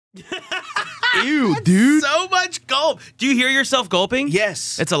Ew, dude. So much gulp. Do you hear yourself gulping?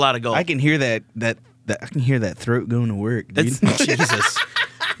 Yes. It's a lot of gulp. I can hear that I can hear that throat going to work, dude. Jesus.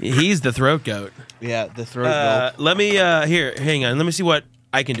 He's the throat goat. Yeah, the throat gulp. Let me, here, hang on. Let me see what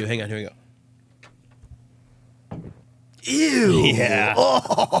I can do. Hang on, here we go. Ew. Yeah.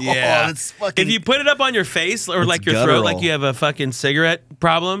 Oh, Yeah. that's fucking... If you put it up on your face or like your guttural. throat, like you have a fucking cigarette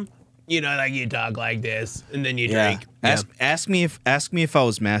problem, you know, like you talk like this and then you drink. Ask me if I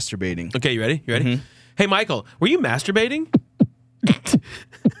was masturbating. Okay, you ready? You ready? Hey, Michael, were you masturbating?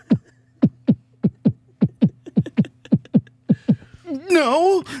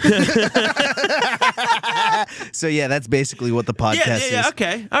 No. So yeah, that's basically what the podcast is. Yeah,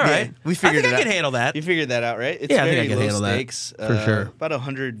 okay. All right. Yeah, we figured I think it I out. can handle that. You figured that out, right? It's Yeah, I think very I can low handle that, stakes. for sure. About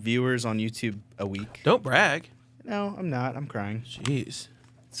 100 viewers on YouTube a week. Don't brag. No, I'm not. I'm crying. Jeez.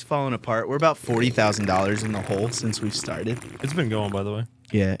 It's falling apart. We're about $40,000 in the hole since we've started. It's been going, by the way.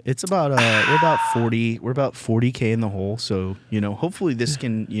 Yeah, it's about we're about 40K in the hole. So hopefully this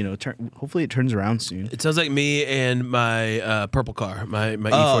can hopefully it turns around soon. It sounds like me and my purple car, my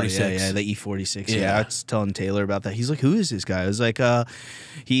E46. E46. The E46. Yeah. Yeah, I was telling Taylor about that. He's like, "Who is this guy?" I was like,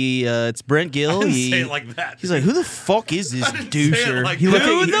 it's Brent Gill." Say it like that. He's like, "Who the fuck is this doucher?" like He that. looked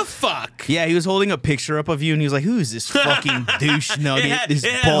Who at- the fuck? Yeah, he was holding a picture up of you, and he was like, "Who is this fucking douche nugget? This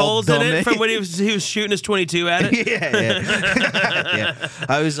It had bald holes in dumbass?" it from when he was shooting his 22 at it. yeah. Yeah.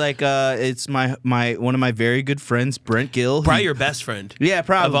 I was like, it's my one of my very good friends, Brent Gill. Probably your best friend. Yeah,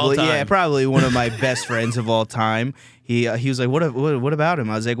 probably. Of all time. Yeah, probably one of my best friends of all time. He was like, what about him?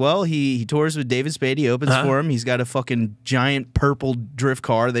 I was like, well, he tours with David Spade. He opens for him. He's got a fucking giant purple drift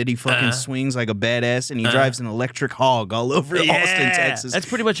car that he fucking swings like a badass, and he drives an electric hog all over Austin, Texas. That's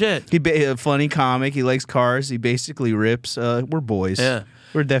pretty much it. A funny comic. He likes cars. He basically rips. We're boys. Yeah.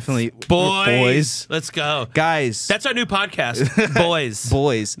 We're definitely Boys. we're boys. Let's go. Guys. That's our new podcast. Boys.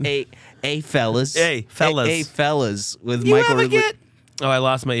 Boys. Hey, fellas. Hey, fellas. Hey, fellas with You Michael ever Ridley. Oh, I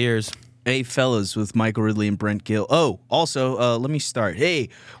lost my ears. Hey, fellas with Michael Ridley and Brent Gill. Oh, also, let me start. Hey,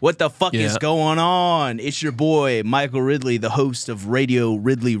 what the fuck is going on? It's your boy, Michael Ridley, the host of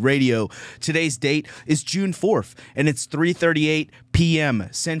Ridley Radio. Today's date is June 4th, and it's 3:38 p.m.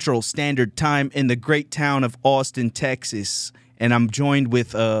 Central Standard Time in the great town of Austin, Texas. And I'm joined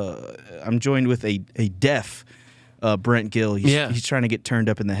with a deaf Brent Gill. He's trying to get turned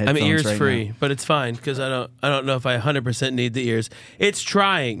up in the headphones. I'm ears right free, now. but it's fine because I don't know if I 100% need the ears. It's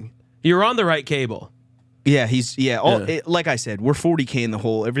trying. You're on the right cable. Yeah, like I said, we're 40K in the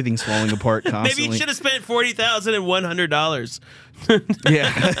hole. Everything's falling apart constantly. Maybe you should have spent $40,100.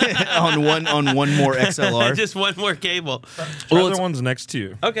 Yeah, on one more XLR. Just one more cable. Well, the one's next to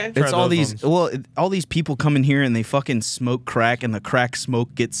you. Okay. It's all those these ones. all these people come in here and they fucking smoke crack, and the crack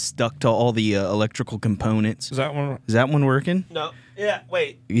smoke gets stuck to all the electrical components. Is that one? Is that one working? No. Yeah.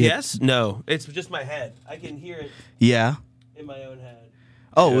 Wait. Yeah. Yes. No. It's just my head. I can hear it Yeah. in my own head.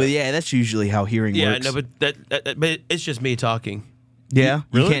 Oh, well, yeah. That's usually how hearing Yeah. works. No, but but it's just me talking. Yeah,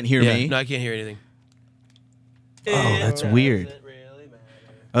 Really? you can't hear Yeah. me. No, I can't hear anything. Oh, that's weird. Doesn't really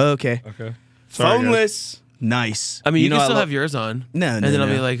matter. Okay. Okay. Sorry, guys. Phoneless. Nice. I mean, you can know, still I have yours on. No, and no, then I'll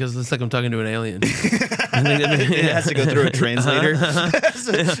no. be like, it's like I'm talking to an alien. It has to go through a translator.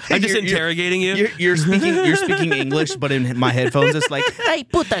 I'm just interrogating you. You're speaking English, but in my headphones, it's like, Ay,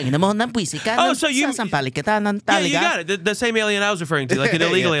 puta, mo ng puisikan. Oh, so you- Sasampalikatan ng Yeah, you taliga. got it. The same alien I was referring to, like an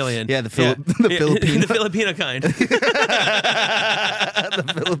illegal alien. Yeah, the Filipino. the Filipino kind.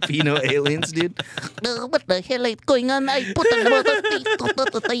 the Filipino aliens, dude. What the hell is going on? Ay,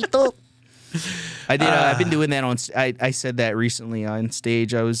 puta, ito. I did. I've been doing that on. I said that recently on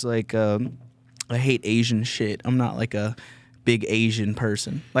stage. I was like, I hate Asian shit. I'm not like a big Asian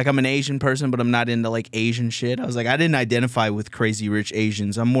person. Like I'm an Asian person, but I'm not into like Asian shit. I was like, I didn't identify with crazy rich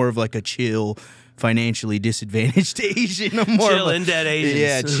Asians. I'm more of like a chill, financially disadvantaged Asian. I'm more Chill of a, and dead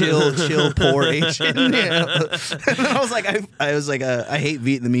Asians. Yeah, chill, poor Asian. Yeah. And I was like, I hate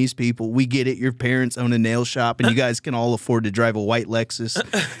Vietnamese people. We get it. Your parents own a nail shop, and you guys can all afford to drive a white Lexus.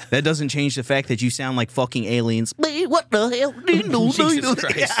 That doesn't change the fact that you sound like fucking aliens. What the hell? Jesus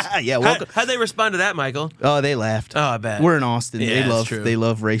Christ. Yeah. Welcome. How'd they respond to that, Michael? Oh, they laughed. Oh, I bet. We're in Austin. Yeah, that's They true.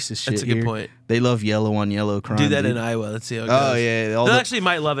 love racist shit. That's a good here. point. They love yellow on yellow crime. Do that dude. in Iowa. Let's see how it goes. Oh yeah. They actually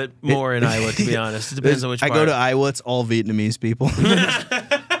might love it more in Iowa, to be honest. It depends on which I part. go to Iowa. It's all Vietnamese people.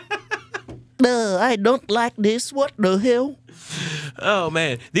 I don't like this. What the hell? Oh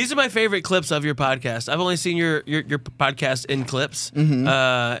man, these are my favorite clips of your podcast. I've only seen your podcast in clips,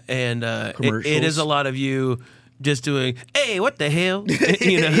 and it Commercials. is a lot of you just doing, "Hey, what the hell?"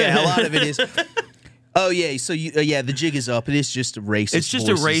 You know? Yeah, a lot of it is. Oh yeah, so the jig is up. It is just a racist. It's just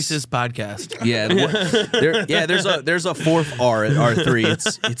voices. a racist podcast. Yeah, there's a fourth R at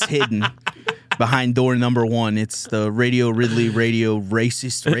R3. It's hidden behind door number 1. It's the Radio Ridley Radio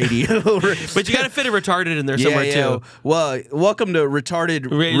Racist Radio. But you got to fit a retarded in there somewhere too. Well, welcome to Retarded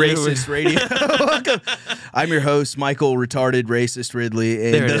Racist Radio. Welcome. I'm your host, Michael Retarded Racist Ridley.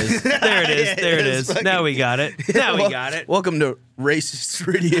 And there it is. There it is. Now we got it. Welcome to Racist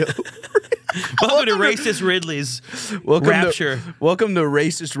Radio. Welcome to Racist Ridley's Rapture. Welcome to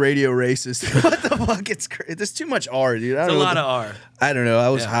Racist Radio Racist. What the fuck? It's crazy. There's too much R, dude. It's a lot of R. I don't know. I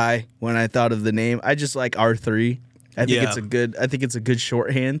was high when I thought of the name. I just like R3. I think it's a good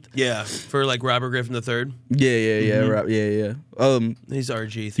shorthand. Yeah, for like Robert Griffin III. Yeah. He's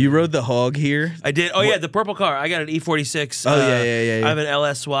RG. You rode the hog here. I did. Oh yeah, the purple car. I got an E46. Oh yeah. I have an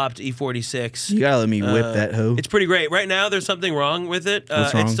LS swapped E46. You gotta let me whip that hoe. It's pretty great. Right now, there's something wrong with it.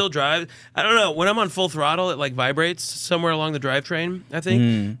 What's wrong? It still drives. I don't know. When I'm on full throttle, it like vibrates somewhere along the drivetrain. I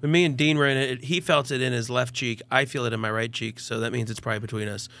think. When me and Dean were in it, he felt it in his left cheek. I feel it in my right cheek. So that means it's probably between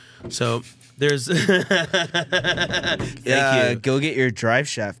us. So there's. Thank you. Go get your drive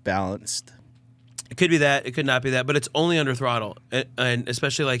shaft balanced. It could be that. It could not be that. But it's only under throttle, and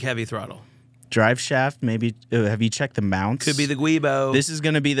especially like heavy throttle. Drive shaft, maybe. Have you checked the mounts? Could be the Guibo. This is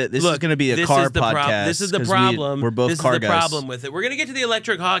gonna be a car podcast. This is the problem. We're both car guys. This is the problem with it. We're gonna get to the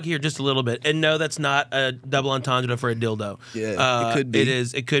electric hog here just a little bit, and no, that's not a double entendre for a dildo. Yeah, it could be. It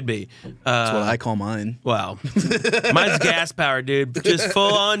is. It could be. That's what I call mine. Wow, mine's gas powered, dude. Just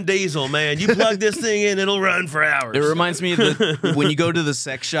full on diesel, man. You plug this thing in, it'll run for hours. It reminds me of when you go to the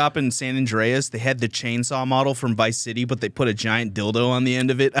sex shop in San Andreas. They had the chainsaw model from Vice City, but they put a giant dildo on the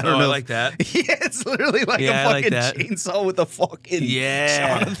end of it. I don't know. I like that. Yeah, it's literally like a fucking chainsaw with a fucking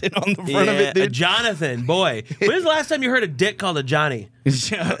Jonathan on the front of it, dude. A Jonathan, boy. When's the last time you heard a dick called a Johnny?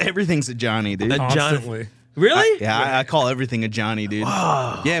 Everything's a Johnny, dude. Constantly. Really? I call everything a Johnny, dude.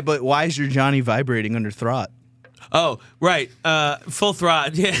 Wow. Yeah, but why is your Johnny vibrating under throt? Oh, right. Full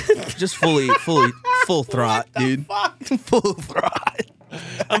throt. Yeah. Just full throt, dude. Full throt.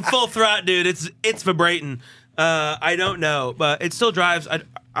 I'm full throt, dude. It's vibrating. I don't know, but it still drives.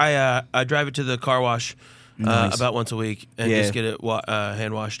 I drive it to the car wash about once a week and just get it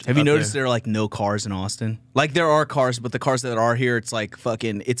hand washed. Have you noticed there are like no cars in Austin? Like there are cars, but the cars that are here, it's like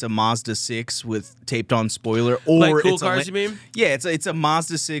fucking. It's a Mazda 6 with taped on spoiler, or like cool it's cars. You mean? Yeah, it's a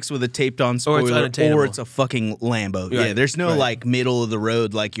Mazda 6 with a taped on spoiler, or it's a fucking Lambo. Right. Yeah, there's no like middle of the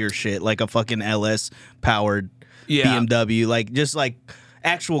road like your shit, like a fucking LS powered BMW, like just like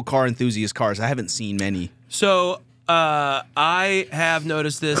actual car enthusiast cars. I haven't seen many. So I have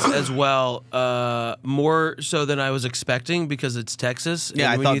noticed this as well, more so than I was expecting because it's Texas.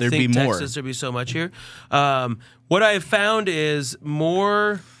 Yeah, and I thought there'd be more. Texas, there'd be so much here. What I have found is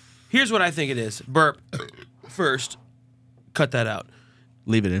more. Here's what I think it is. Burp. First, cut that out.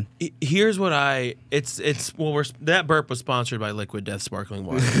 Leave it in. Here's what that burp was sponsored by Liquid Death Sparkling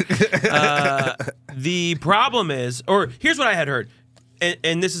Water. The problem is, or here's what I had heard.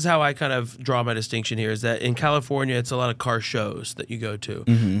 And this is how I kind of draw my distinction here, is that in California, it's a lot of car shows that you go to.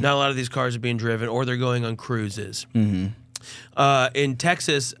 Not a lot of these cars are being driven, or they're going on cruises. In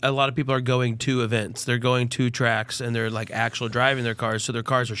Texas, a lot of people are going to events. They're going to tracks, and they're like actually driving their cars, so their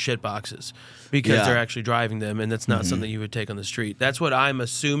cars are shit boxes because they're actually driving them, and that's not something you would take on the street. That's what I'm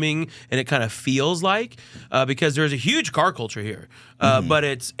assuming, and it kind of feels like, because there's a huge car culture here. But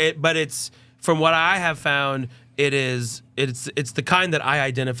it's from what I have found, it's the kind that I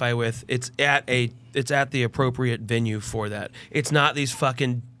identify with. It's at the appropriate venue for that. It's not these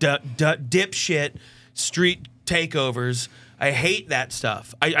fucking dipshit street takeovers. I hate that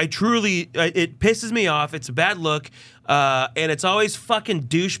stuff. I truly, it pisses me off. It's a bad look. And it's always fucking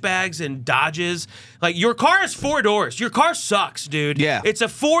douchebags and Dodges. Like, your car is 4 doors. Your car sucks, dude. Yeah. It's a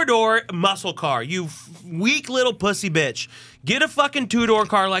 4-door muscle car. You weak little pussy bitch. Get a fucking 2-door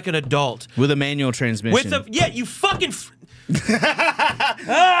car like an adult. With a manual transmission. You fucking...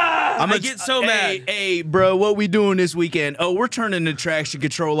 I get so mad. Hey, bro, what we doing this weekend? Oh, we're turning the traction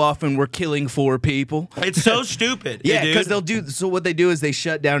control off and we're killing 4 people. It's so stupid. Yeah, because they'll do. So what they do is they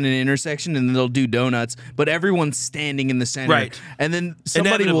shut down an intersection and then they'll do donuts, but everyone's standing in the center. Right. And then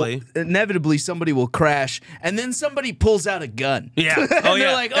Inevitably somebody will crash, and then somebody pulls out a gun. Yeah. Oh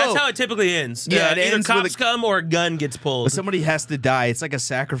yeah. Like, that's how it typically ends. Yeah. Either cops come or a gun gets pulled. But somebody has to die. It's like a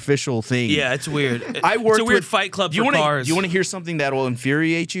sacrificial thing. Yeah, it's weird. It's a weird Fight Club for cars. You want want to hear something that will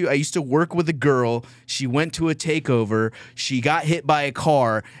infuriate you? I used to work with a girl. She went to a takeover. She got hit by a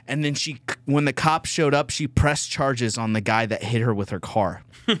car, and then when the cops showed up, she pressed charges on the guy that hit her with her car.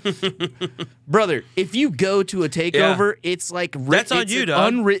 Brother, if you go to a takeover, it's like that's on you,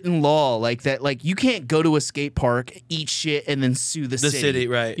 dog. Unwritten law like that. Like you can't go to a skate park, eat shit, and then sue the city.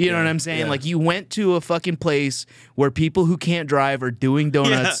 Right? You know what I'm saying? Yeah. Like you went to a fucking place where people who can't drive are doing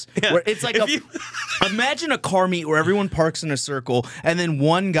donuts. Yeah. Where it's like imagine a car meet where everyone parks in a circle, and then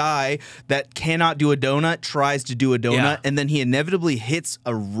one guy that cannot do a donut tries to do a donut, and then he inevitably hits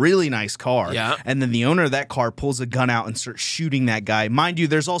a really nice car. Yeah. And then the owner of that car pulls a gun out and starts shooting that guy. Mind you,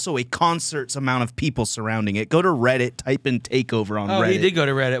 there's also a concert's amount of people surrounding it. Go to Reddit, type in takeover on Reddit. He did go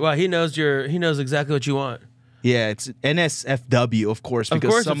to Reddit. Well, he knows exactly what you want. Yeah, it's NSFW, of course,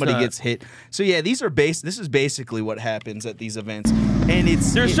 because somebody gets hit. So yeah, this is basically what happens at these events. And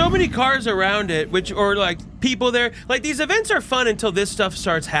there's so many cars around it, or like people there. Like these events are fun until this stuff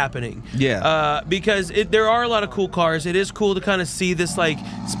starts happening. Yeah. Because there are a lot of cool cars. It is cool to kind of see this like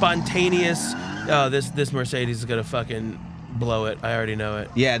spontaneous. This Mercedes is gonna fucking blow it. I already know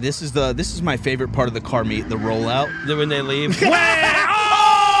it. Yeah, this is my favorite part of the car meet, the rollout. When they leave. Whoa!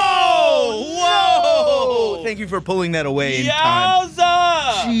 Thank you for pulling that away in time.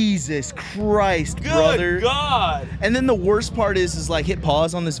 Jesus Christ, brother. Good God. And then the worst part is like hit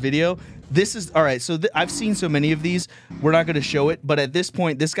pause on this video. This is all right. So I've seen so many of these. We're not going to show it, but at this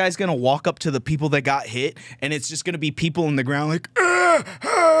point, this guy's going to walk up to the people that got hit, and it's just going to be people in the ground like,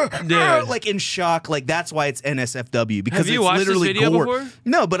 like in shock. Like that's why it's NSFW because have you watched literally this video gore. before?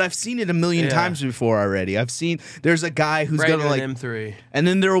 No, but I've seen it a million times before already. I've seen there's a guy who's going to like M3, and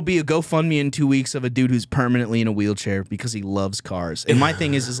then there will be a GoFundMe in 2 weeks of a dude who's permanently in a wheelchair because he loves cars. And my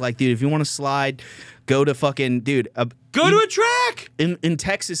thing is like, dude, if you want to slide, go to fucking dude. Go to a track in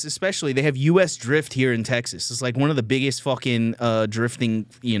Texas, especially. They have U.S. Drift here in Texas. It's like one of the biggest fucking drifting,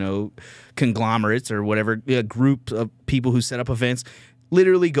 conglomerates or whatever group of people who set up events.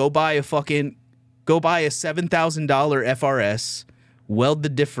 Literally, go buy a $7,000 FRS, weld the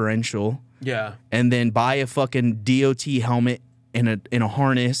differential, and then buy a fucking DOT helmet in a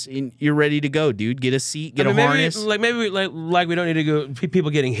harness, and you're ready to go, dude. Get a seat, get a harness. Maybe we don't need to go. People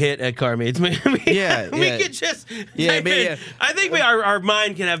getting hit at car meets. We could just. I think our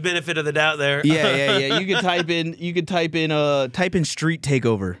mind can have benefit of the doubt there. Yeah. You could type in street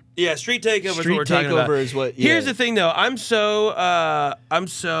takeover. Yeah, street takeover is what we're talking about. Street takeover is what. Here's the thing, though. I'm so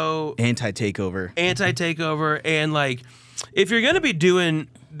anti-takeover, and like, if you're gonna be doing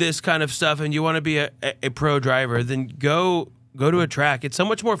this kind of stuff and you want to be a pro driver, then go to a track. It's so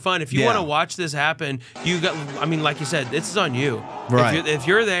much more fun. If you want to watch this happen, like you said, this is on you. Right. If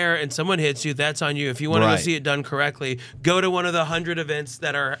you're there and someone hits you, that's on you. If you want to go see it done correctly, go to one of the 100 events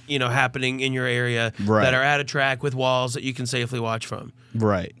that are, happening in your area that are at a track with walls that you can safely watch from.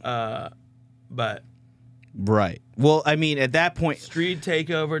 Right. Right. Well, I mean, at that point, street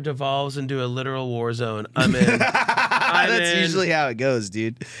takeover devolves into a literal war zone. I'm in. That's usually how it goes,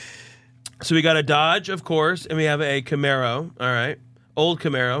 dude. So we got a Dodge, of course, and we have a Camaro. All right, old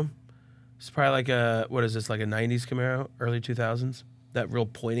Camaro. It's probably like what is this? Like a '90s Camaro, early 2000s. That real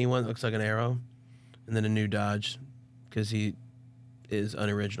pointy one that looks like an arrow, and then a new Dodge, because he is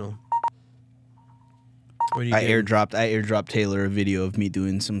unoriginal. I airdropped Taylor a video of me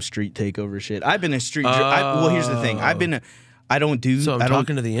doing some street takeover shit. I've been a street. Well, here's the thing. I don't do. So I'm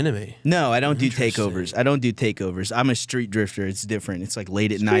talking to the enemy. No, I don't do takeovers. I'm a street drifter. It's different. It's like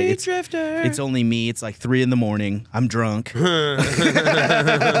late at night. It's only me. It's like 3 a.m. I'm drunk.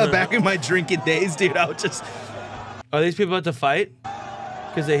 Back in my drinking days, dude. I would just. Are these people about to fight?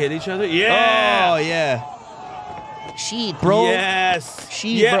 Because they hit each other? Yeah. Oh yeah. Shit, bro. Yes.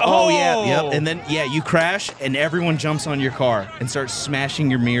 Shit, bro. Oh yeah. Yep. And then you crash and everyone jumps on your car and starts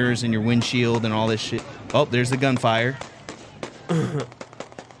smashing your mirrors and your windshield and all this shit. Oh, there's the gunfire. I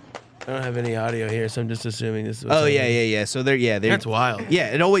don't have any audio here, so I'm just assuming this is what's happening. Yeah. So they're that's wild.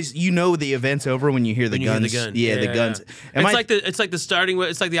 Yeah, it always the event's over when you hear the guns. Yeah, the guns. Yeah. It's like the starting.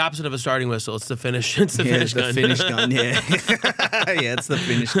 It's like the opposite of a starting whistle. It's the finish. It's the finish gun. The finish gun. Yeah. Yeah, it's the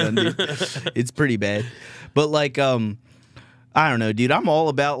finish gun, dude. It's pretty bad, but like I don't know, dude. I'm all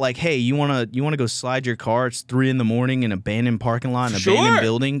about like, hey, you wanna go slide your car? It's 3 a.m. in an abandoned parking lot, in an abandoned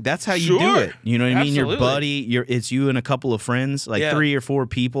building. That's how you do it. You know what I mean? Your buddy, it's you and a couple of friends, like 3 or 4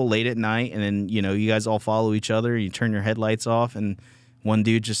 people late at night, and then you guys all follow each other. You turn your headlights off, and one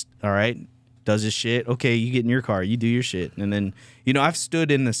dude just does his shit. Okay, you get in your car, you do your shit, and then I've stood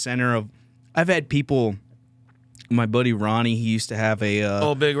in the center of. I've had people. My buddy Ronnie, he used to have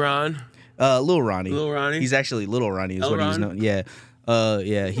a Big Ron. Little Ronnie. Little Ronnie. He's actually Little Ronnie is what he was known. Yeah.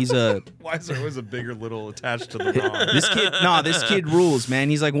 Yeah, he's a Why is there always a bigger little attached to the Ron? this kid rules, man.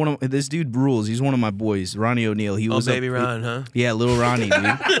 He's like this dude rules. He's one of my boys, Ronnie O'Neal. He was baby Ron, huh? Yeah, little Ronnie,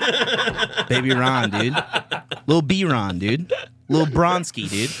 dude. Baby Ron, dude. Little B Ron, dude. Little Bronski,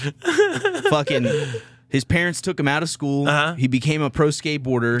 dude. Fucking, his parents took him out of school. He became a pro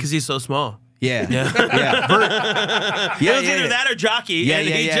skateboarder Because he's so small. Yeah, Yeah. yeah. It was either that or jockey. Yeah,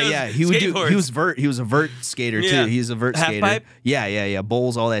 and yeah. He would do. He was vert. He was a vert skater Yeah. too. He was a vert Half skater. pipe? Yeah.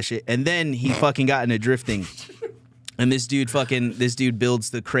 Bowls, all that shit. And then he fucking got into drifting. And this dude builds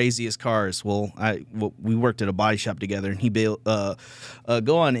the craziest cars. Well, we worked at a body shop together, and he built. Go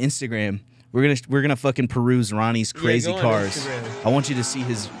on Instagram. We're gonna fucking peruse Ronnie's crazy cars. Instagram. I want you to see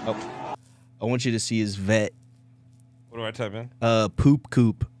his. I want you to see his vet. What do I type in? Poop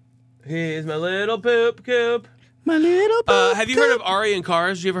coop. He's my little poop coop. My little poop. Have you heard of Ari in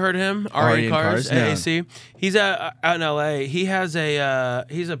Cars? You ever heard of him? Ari in Cars, no. AAC. He's out in LA. He has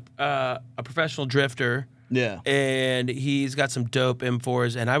he's a professional drifter. Yeah. And he's got some dope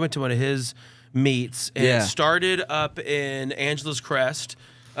M4s. And I went to one of his meets, and it started up in Angeles Crest.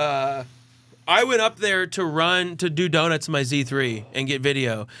 I went up there to do donuts in my Z3 and get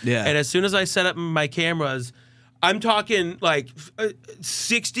video. Yeah. And as soon as I set up my cameras, I'm talking like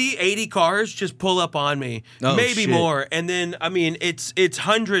 60, 80 cars just pull up on me, maybe shit. more. And then, I mean, it's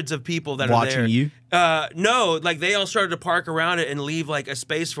hundreds of people that Watching are there. you? No, like they all started to park around it and leave like a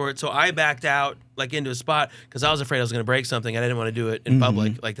space for it. So I backed out like into a spot because I was afraid I was going to break something. I didn't want to do it in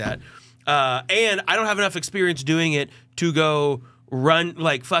public like that. And I don't have enough experience doing it to go run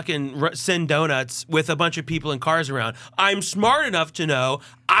like fucking send donuts with a bunch of people and cars around. I'm smart enough to know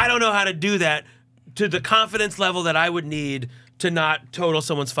I don't know how to do that to the confidence level that I would need to not total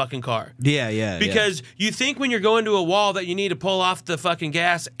someone's fucking car. Yeah. Because you think when you're going to a wall that you need to pull off the fucking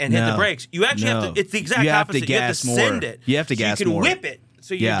gas and hit the brakes. You actually have to, it's the exact opposite. You have to send it. You have to gas so you can more. whip it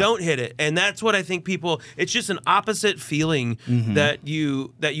so you don't hit it. And that's what I think people, it's just an opposite feeling that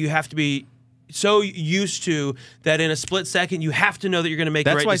you have to be so used to that in a split second you have to know that you're going to make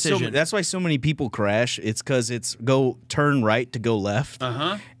the right decision. That's why so many people crash. It's because it's turn right to go left,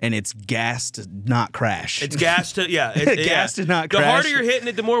 and it's gas to not crash. It's gas to gas to not crash. The harder you're hitting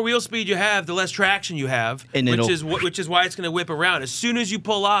it, the more wheel speed you have, the less traction you have, and which is why it's going to whip around. As soon as you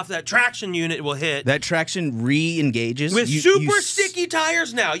pull off, that traction unit will hit. That traction re-engages with super sticky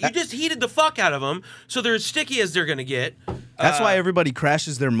tires. Now you just heated the fuck out of them, so they're as sticky as they're going to get. That's why everybody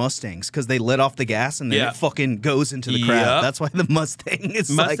crashes their Mustangs, because they let off the gas and then it fucking goes into the crowd. That's why the Mustang is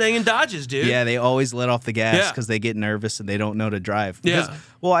Mustang and Dodges, dude. Yeah, they always let off the gas because they get nervous and they don't know to drive. Because,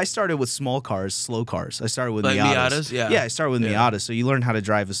 well, I started with small cars, slow cars. I started with Miatas. Yeah, I started with Miatas. So you learn how to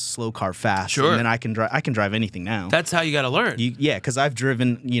drive a slow car fast. Sure. And then I can drive anything now. That's how you got to learn. Because I've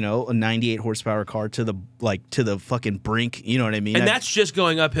driven, a 98 horsepower car to the fucking brink. You know what I mean? And that's just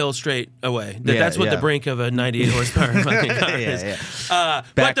going uphill straight away. That's what the brink of a 98 horsepower fucking car is.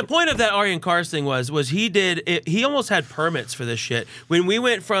 But the point of that Ari and Cars thing was he almost had permits for this shit. When we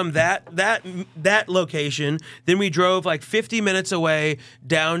went from that location, then we drove like 50 minutes away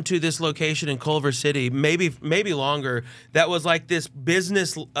down to this location in Culver City, maybe longer. That was like this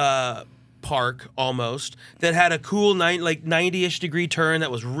business park almost that had a cool 90-ish degree turn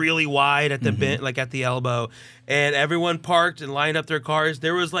that was really wide at the bend, like at the elbow, and everyone parked and lined up their cars.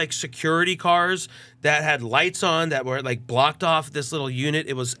 There was like security cars that had lights on that were like blocked off this little unit.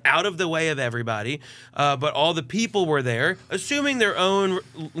 It was out of the way of everybody, but all the people were there, assuming their own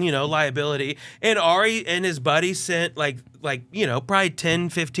liability. And Ari and his buddy sent probably 10,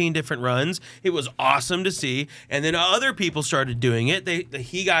 15 different runs. It was awesome to see. And then other people started doing it.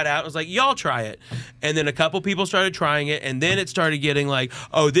 He got out and was like, y'all try it. And then a couple people started trying it. And then it started getting like,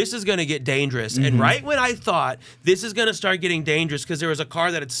 oh, this is going to get dangerous. And right when I thought this is going to start getting dangerous, because there was a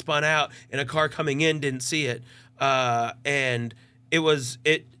car that had spun out and a car coming in didn't see it. And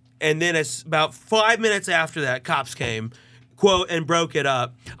then it's about 5 minutes after that, cops came, quote, and broke it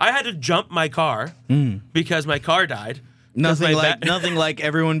up. I had to jump my car because my car died. Nothing like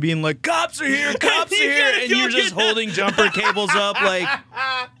everyone being like, cops are here, cops are here, and you're just holding jumper cables up like.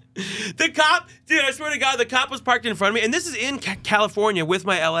 The cop, dude, I swear to God, the cop was parked in front of me, and this is in California with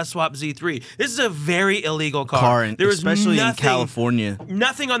my LS Swap Z3. This is a very illegal car. Especially in California.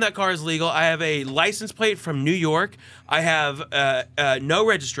 Nothing on that car is legal. I have a license plate from New York. I have no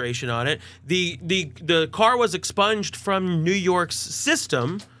registration on it. The car was expunged from New York's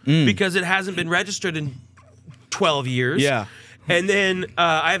system because it hasn't been registered in 12 years. Yeah. And then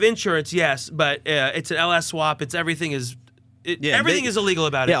I have insurance, yes, but it's an LS Swap. Everything is illegal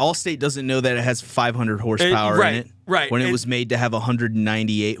about it. Yeah, Allstate doesn't know that it has 500 horsepower in it. Right. When it was made to have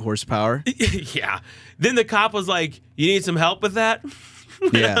 198 horsepower. Yeah. Then the cop was like, "You need some help with that?"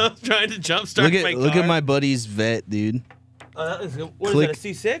 Yeah. I was trying to jumpstart my car. Look at my buddy's vet, dude. What is that, a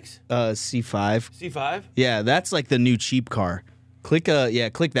C6? C5. C5? Yeah, that's like the new cheap car. Click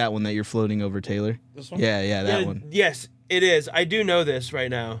that one that you're floating over, Taylor. This one? Yeah, that one. Yes, it is. I do know this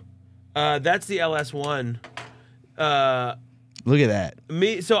right now. That's the LS1. Look at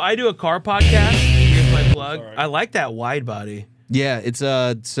that. So I do a car podcast. Here's my plug. Sorry. I like that wide body. Yeah, it's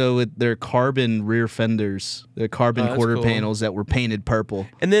they're carbon rear fenders. They're carbon quarter cool. panels that were painted purple.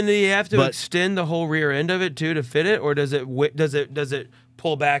 And then do you have to extend the whole rear end of it too to fit it, or does it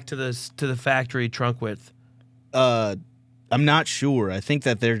pull back to the factory trunk width? I'm not sure. I think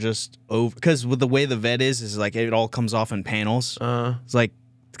that they're just over because with the way the vet is like it all comes off in panels. It's like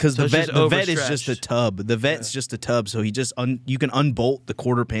because So the it's vet is just a overstretched. tub. The vet's just a tub, so he just you can unbolt the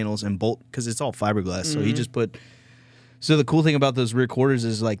quarter panels and bolt because it's all fiberglass. So he just put. So the cool thing about those rear quarters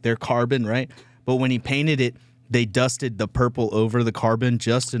is like they're carbon, right? But when he painted it, they dusted the purple over the carbon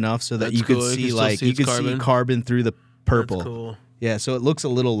just enough so that That's you could cool. You see can still like see you it's could carbon. see carbon through the purple. That's cool. Yeah, so it looks a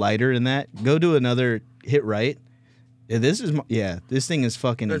little lighter in that. Go to another hit right. Yeah, this thing is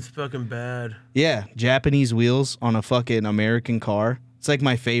fucking. That's fucking bad. Yeah, Japanese wheels on a fucking American car. It's like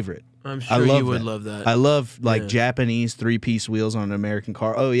my favorite. I'm I sure love you would that. love that. I love like Yeah. Japanese 3-piece wheels on an American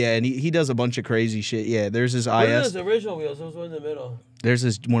car. Oh yeah, and he does a bunch of crazy shit. Yeah, there's his What are IS. those original wheels? Those one in the middle.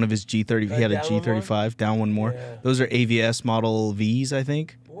 There's one of his G30. He had a down one more? G35. Down one more. Yeah. Those are AVS Model Vs, I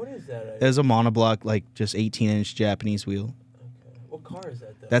think. What is that? There's a monoblock, like just 18-inch Japanese wheel. What car is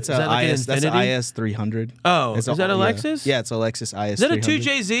that though? That's Is that like an IS. That's Infiniti? IS 300. Oh, It's is that a yeah. Lexus? Yeah, it's a Lexus IS. Is that a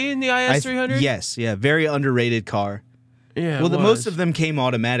 2JZ in the IS 300? Yes, yeah, very underrated car. Yeah. Well, it most was. of them came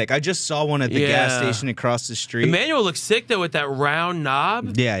automatic. I just saw one at the gas Yeah. station across the street. The manual looks sick though with that round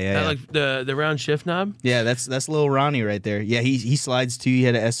knob. Yeah. Like the round shift knob. Yeah, that's little Ronnie right there. Yeah, he slides too. He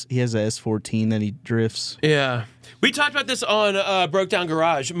has a S14 that he drifts. Yeah. We talked about this on Broke Down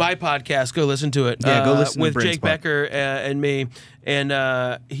Garage, my podcast. Go listen to it. Yeah, go listen to with Brent's Jake Becker and me.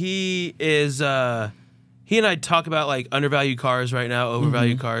 And he and I talk about like undervalued cars right now,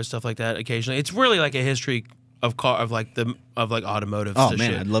 overvalued cars, stuff like that. Occasionally, it's really like a history of automotive. Oh shit.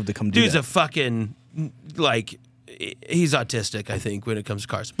 man, I'd love to come do Dude's that. a fucking like he's autistic, I think, when it comes to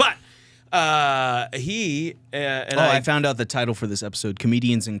cars. But he and I found out the title for this episode: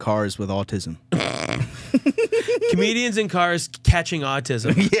 Comedians in Cars with Autism. comedians in cars catching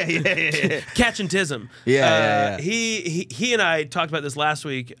autism. yeah. Catching tism. Yeah. He and I talked about this last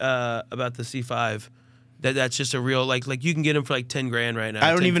week about the C5. That's just a real like you can get them for like 10 grand right now. I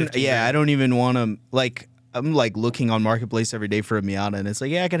don't 10, even 15 grand. I don't even want to like. I'm like looking on Marketplace every day for a Miata, and it's like,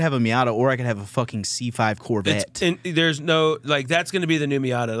 yeah, I could have a Miata, or I could have a fucking C5 Corvette. And there's no like that's going to be the new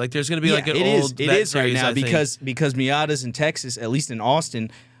Miata. Like there's going to be like an old It vet is right craze, now I think. because Miatas in Texas, at least in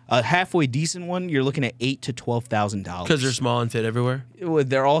Austin, a halfway decent one, you're looking at $8,000 to $12,000. Because they're small and fit everywhere.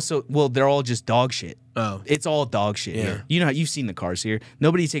 They're all just dog shit. Oh. It's all dog shit Yeah. here. You know, you've seen the cars here.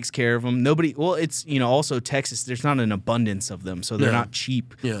 Nobody takes care of them. It's, also Texas, there's not an abundance of them, so they're No. not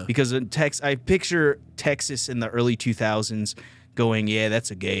cheap. Yeah. Because I picture Texas in the early 2000s going, yeah,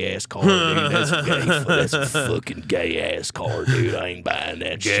 that's a gay-ass car, dude. That's a fucking gay-ass car, dude. I ain't buying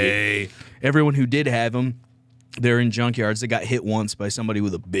that shit. Everyone who did have them, they're in junkyards. They got hit once by somebody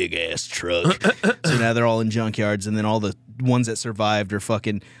with a big-ass truck. So now they're all in junkyards, and then all the ones that survived are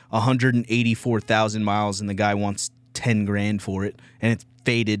fucking 184,000 miles, and the guy wants 10 grand for it, and it's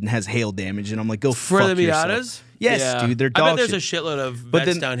faded and has hail damage, and I'm like, go For fuck the yourself. Miatas? Yes, Yeah. dude, they're I dog bet there's shit. a shitload of But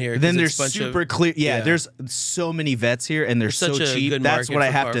vets then, down here. 'cause then it's there's a bunch super of, clear. Yeah, yeah. there's so many vets here, and they're It's so such a cheap. good That's market what I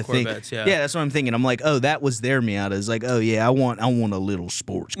for have to think. Corvettes, yeah. That's what I'm thinking. I'm like, oh, that was their Miata. It's like, oh yeah, I want a little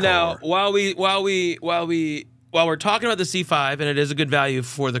sports car. Now, while we're talking about the C5, and it is a good value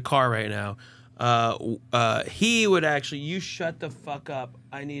for the car right now, he would actually. You shut the fuck up.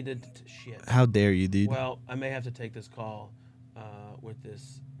 I needed shit. How dare you, dude? Well, I may have to take this call with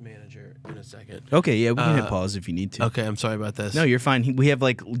this manager in a second. Okay, yeah, we can hit pause if you need to. Okay, I'm sorry about this. No, you're fine. We have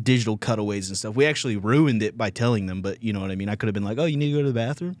like digital cutaways and stuff. We actually ruined it by telling them, but you know what I mean. I could have been like, "Oh, you need to go to the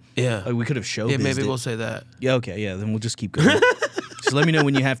bathroom." Yeah. Like, we could have showed. Yeah, maybe we'll say that. Yeah. Okay. Yeah. Then we'll just keep going. Just let me know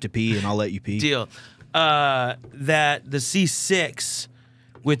when you have to pee, and I'll let you pee. Deal. That the C6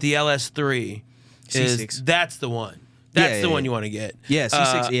 with the LS3 C6. that's the one. That's Yeah, the yeah, one yeah. you want to get. Yeah,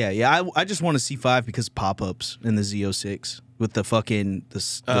 C6. Yeah. I just want a C5 because pop-ups in the Z06 with the fucking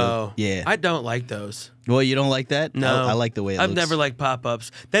yeah. I don't like those. Well, you don't like that? No, I like the way it looks. I've never liked pop-ups.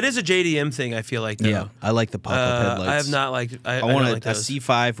 That is a JDM thing, I feel like, though. Yeah, I like the pop-up headlights. I have not liked I want don't like a those.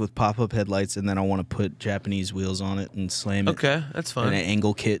 C5 with pop-up headlights, and then I want to put Japanese wheels on it and slam it. Okay, that's fine. And an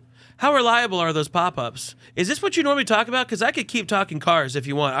angle kit. How reliable are those pop-ups? Is this what you normally talk about? Because I could keep talking cars if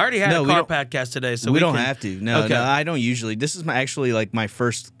you want. I already had a car podcast today, so we don't can... have to. No, okay. no, I don't usually. This is actually like my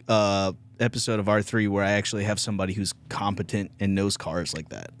first episode of R3 where I actually have somebody who's competent and knows cars like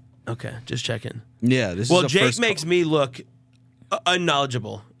that. Okay, just checking. Yeah, this well, is Jake makes me look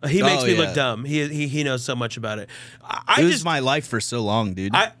unknowledgeable. He makes me look dumb. He knows so much about it. It was my life for so long,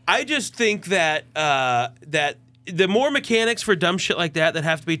 dude. I just think that that the more mechanics for dumb shit like that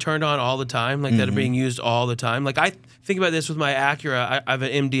have to be turned on all the time, like that are being used all the time. Like I think about this with my Acura. I have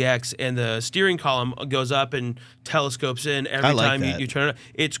an MDX, and the steering column goes up and telescopes in every time you turn it.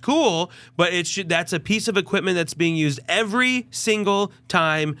 It's cool, but that's a piece of equipment that's being used every single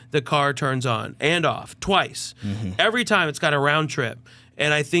time the car turns on and off, twice. Every time it's got a round trip.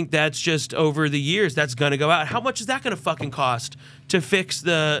 And I think that's just over the years that's going to go out. How much is that going to fucking cost to fix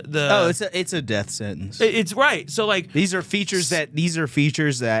the? Oh, it's a death sentence. It's right. So like these are features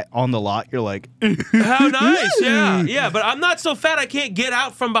that on the lot you're like, how nice, yeah. But I'm not so fat I can't get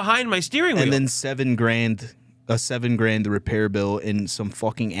out from behind my steering wheel. And then $7,000, a $7,000 repair bill, and some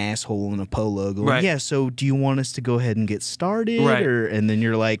fucking asshole in a polo going, right. Yeah. So do you want us to go ahead and get started? Right. And then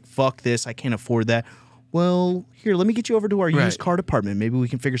you're like, fuck this, I can't afford that. Well, here, let me get you over to our used car department. Maybe we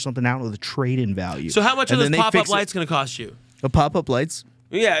can figure something out with a trade-in value. So how much are those pop-up lights going to cost you? The pop-up lights?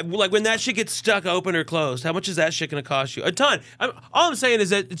 Yeah, like when that shit gets stuck open or closed, how much is that shit going to cost you? A ton. All I'm saying is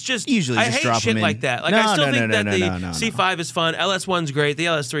that it's just, usually I just hate drop shit them in. like that. Like I still think that the C5 is fun. LS1's great. The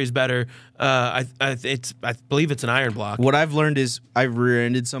LS3 is better. I believe it's an iron block. What I've learned is I've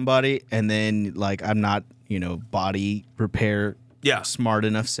rear-ended somebody, and then like I'm not, body repair smart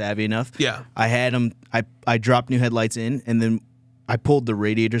enough, savvy enough. Yeah. I had them, I dropped new headlights in, and then I pulled the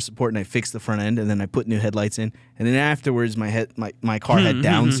radiator support and I fixed the front end, and then I put new headlights in, and then afterwards my car had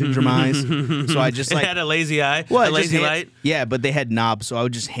Down syndrome eyes, so I just like it had a lazy eye, a lazy light. Yeah, but they had knobs, so I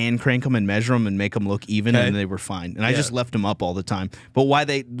would just hand crank them and measure them and make them look even, and they were fine. And I just left them up all the time. But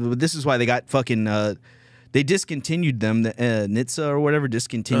this is why they got fucking they discontinued them. NHTSA or whatever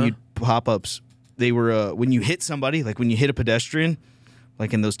discontinued pop-ups. They were when you hit somebody, like when you hit a pedestrian,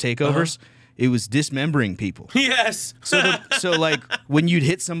 like in those takeovers. It was dismembering people. Yes. So like when you'd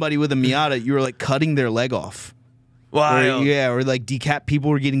hit somebody with a Miata, you were like cutting their leg off. Wild. Or like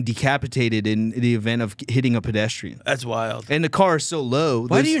people were getting decapitated in the event of hitting a pedestrian. That's wild. And the car is so low.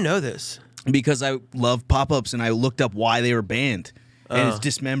 Why do you know this? Because I love pop-ups and I looked up why they were banned. And it's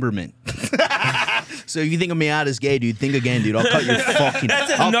dismemberment. So if you think a Miata's gay, dude, think again, dude. I'll cut your fucking...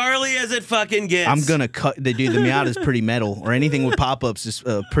 That's as gnarly as it fucking gets. I'm gonna cut... The Miata's pretty metal. Or anything with pop-ups is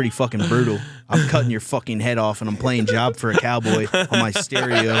pretty fucking brutal. I'm cutting your fucking head off and I'm playing Job for a Cowboy on my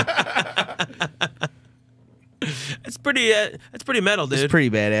stereo. It's pretty metal, dude. It's pretty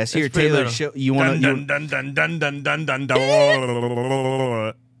badass. Here, Taylor, you want to...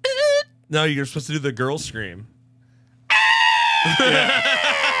 No, you're supposed to do the girl scream.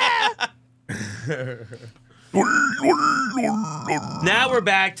 Now we're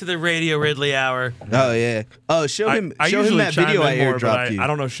back to the Radio Ridley Hour. Oh yeah. Oh, show him that video I airdropped you. I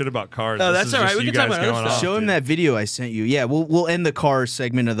don't know shit about cars. Oh, that's all right. We can talk about other stuff. Show him that video I sent you. Yeah, we'll end the car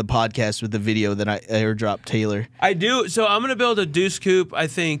segment of the podcast with the video that I airdropped Taylor. I do. So I'm gonna build a Deuce Coupe. I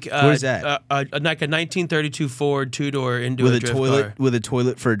think. What is that? Like a 1932 Ford 2-door into with a a drift toilet car. with a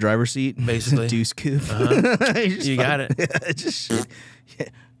toilet for a driver's seat. Basically. Deuce Coupe. You got it.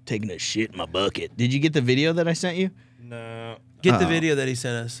 Taking a shit in my bucket. Did you get the video that I sent you? No. Get the video that he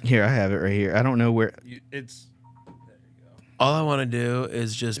sent us. Here, I have it right here. I don't know where. It's. All I want to do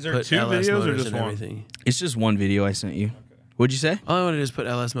is just there put two LS videos or motors just and one? everything. It's just one video I sent you. Okay. What'd you say? All I want to do is put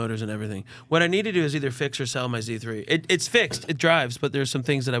LS motors and everything. What I need to do is either fix or sell my Z3. It's fixed. It drives, but there's some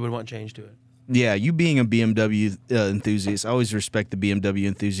things that I would want changed to it. Yeah, you being a BMW enthusiast, I always respect the BMW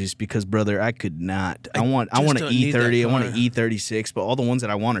enthusiast because, brother, I could not. I want an E30, I want an E36, but all the ones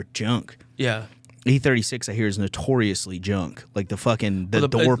that I want are junk. Yeah. E36 I hear is notoriously junk. Like the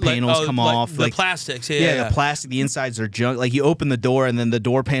door panels come off. The plastics, yeah. The plastic, the insides are junk. Like you open the door and then the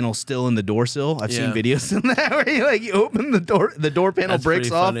door panel's still in the door sill. I've seen videos in that where you open the door panel breaks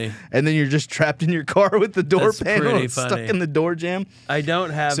off, and then you're just trapped in your car with the door panel stuck in the door jamb. I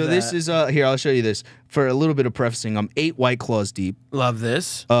don't have that. This is, here, I'll show you this. For a little bit of prefacing, I'm 8 White Claws deep. Love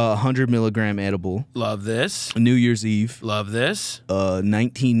this. 100 milligram edible. Love this. New Year's Eve. Love this.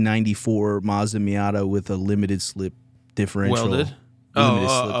 1994 Mazda Miata with a limited slip differential. Welded. Limited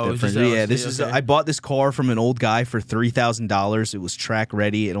slip it's difference. just Yeah, LSD, this is. okay. I bought this car from an old guy for $3,000. It was track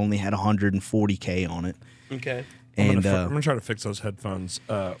ready. It only had 140K on it. Okay. And I'm gonna try to fix those headphones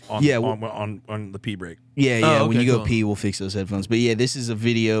on the P break. yeah. When okay, you go cool. pee, we'll fix those headphones. But yeah, this is a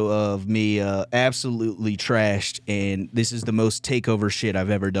video of me absolutely trashed, and this is the most takeover shit I've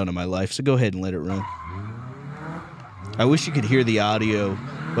ever done in my life. So go ahead and let it run. I wish you could hear the audio,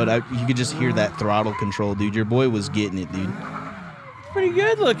 but you could just hear that throttle control, dude. Your boy was getting it, dude. Pretty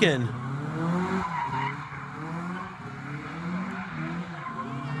good looking.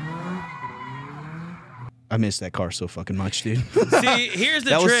 I miss that car so fucking much, dude. See, here's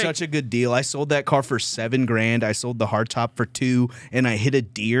the That trick. was such a good deal. I sold that car for $7,000. I sold the hardtop for $2,000, and I hit a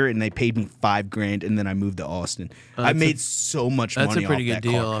deer, and they paid me $5,000, and then I moved to Austin. I made so much money. That's a pretty off good that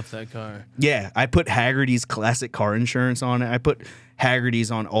deal car. off that car. Yeah, I put Haggerty's classic car insurance on it. I put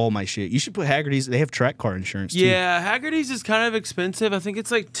Haggerty's on all my shit. You should put Haggerty's. They have track car insurance too. Yeah, Haggerty's is kind of expensive. I think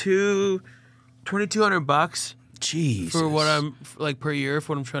it's like $2,200 Jeez. for what I'm like per year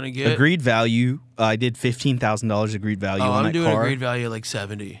for what I'm trying to get. Agreed value. I did $15,000 agreed value Oh, on I'm that doing car. agreed value like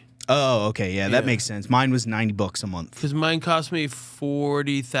 70. Oh, okay. Yeah, that Yeah. makes sense. Mine was $90 a month. Because mine cost me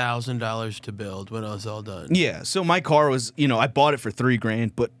 $40,000 to build when I was all done. Yeah. So my car was, I bought it for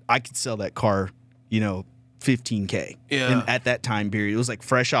 $3,000, but I could sell that car, $15K. Yeah. And at that time period, it was like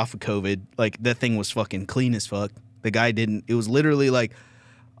fresh off of COVID. Like that thing was fucking clean as fuck. The guy didn't. It was literally like,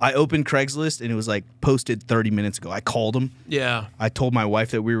 I opened Craigslist and it was like posted 30 minutes ago. I called him. Yeah. I told my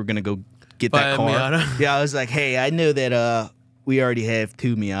wife that we were gonna go get Buy that a car. Miata? Yeah, I was like, hey, I know that we already have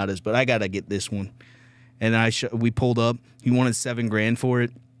 2 Miatas, but I gotta get this one. And we pulled up. He wanted $7,000 for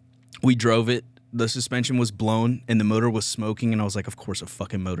it. We drove it. The suspension was blown and the motor was smoking. And I was like, of course, a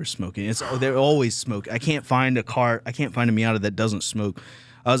fucking motor's smoking. They're always smoking. I can't find a Miata that doesn't smoke.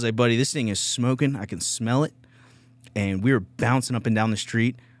 I was like, buddy, this thing is smoking. I can smell it. And we were bouncing up and down the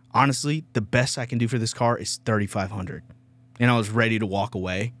street. Honestly, the best I can do for this car is $3,500. And I was ready to walk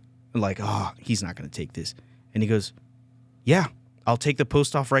away. Like, he's not going to take this. And he goes, yeah, I'll take the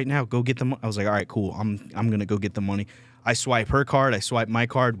post off right now. Go get the money. I was like, all right, cool. I'm going to go get the money. I swipe her card. I swipe my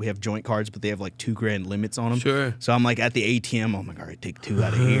card. We have joint cards, but they have like $2,000 limits on them. Sure. So I'm like at the ATM. I'm like, all right, take 2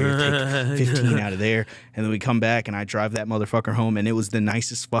 out of here. Take 15 out of there. And then we come back and I drive that motherfucker home. And it was the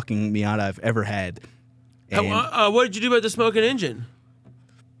nicest fucking Miata I've ever had. And What did you do about the smoking engine?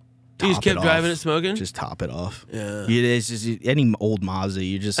 You just kept driving it smoking? Just top it off. Yeah. It's just any old Mazda.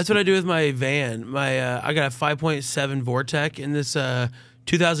 You just. That's what I do with my van. I got a 5.7 Vortec in this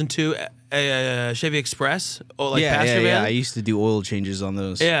 2002 Chevy Express, passenger van. Yeah. I used to do oil changes on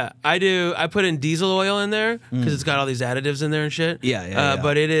those. Yeah, I do. I put in diesel oil in there because it's got all these additives in there and shit. Yeah.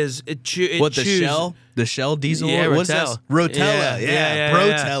 But it what, the Shell? The Shell diesel Yeah, oil? What's that? Rotella. Yeah,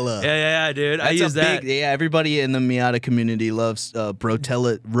 Brotella. Yeah, dude. I use that. Everybody in the Miata community loves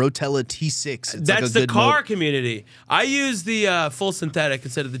Rotella T6. It's That's like a the good car community. I use the full synthetic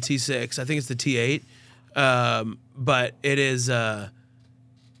instead of the T6. I think it's the T8. But it is.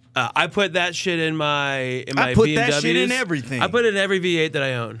 I put that shit in my I put BMWs. that shit in everything. I put it in every V8 that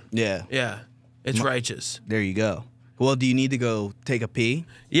I own. Yeah. Yeah. It's righteous. There you go. Well, do you need to go take a pee?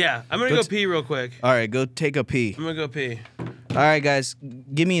 Yeah. I'm going to go pee real quick. All right, go take a pee. I'm going to go pee. All right, guys,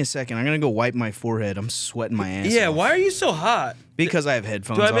 give me a second. I'm going to go wipe my forehead. I'm sweating my ass off. Why are you so hot? Because I have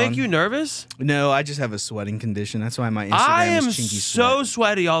headphones Do I on. make you nervous? No, I just have a sweating condition. That's why my Instagram I am is chinky so sweat.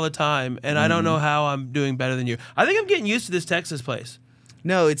 sweaty all the time, and I don't know how I'm doing better than you. I think I'm getting used to this Texas place.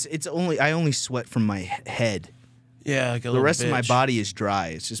 No, it's only I only sweat from my head. Yeah, like a The little rest of my bitch. body is dry.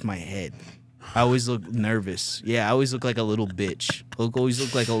 It's just my head. I always look nervous. Yeah, I always look like a little bitch. Always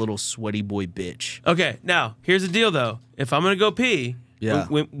look like a little sweaty boy bitch. Okay, now here's the deal though. If I'm gonna go pee,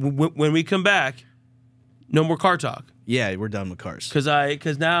 when we come back, no more car talk. Yeah, we're done with cars.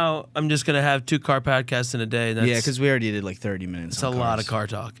 Because now I'm just gonna have 2 car podcasts in a day. And Yeah, because we already did like 30 minutes. it's a lot of car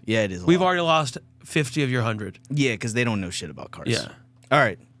talk. Yeah, it is. We've already lost 50 of your 100. Yeah, because they don't know shit about cars. Yeah. All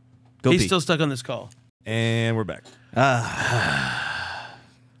right. Go He's pee. still stuck on this call. And we're back.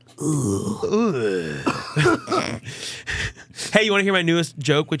 Hey, you want to hear my newest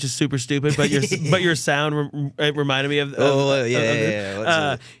joke, which is super stupid, but your sound reminded me of.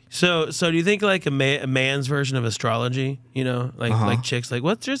 So do you think like a man's version of astrology? You know, like chicks, like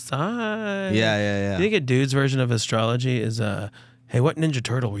what's your sign? Yeah. You think a dude's version of astrology is hey, what Ninja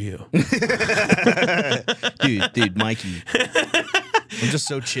Turtle were you? dude, Mikey. I'm just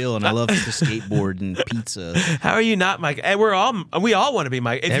so chill, and I love to skateboard and pizza. How are you not Mike? And we all want to be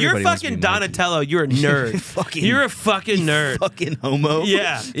Mike. If Everybody you're wants to be fucking Donatello, Mikey. you're a nerd. You're a fucking nerd. Fucking homo.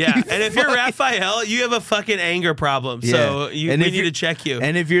 Yeah. And if you're Raphael, you have a fucking anger problem. So we need to check you.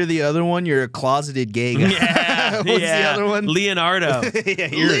 And if you're the other one, you're a closeted gay guy. Yeah. Yeah. What's the other one? Leonardo. Yeah,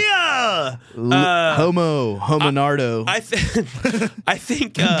 Leah. Homonardo. I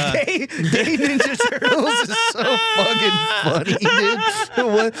think. Gay Ninja Turtles is so fucking funny, dude.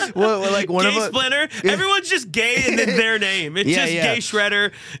 What like one Gay of them? Splinter. Everyone's just gay and then their name. It's just Gay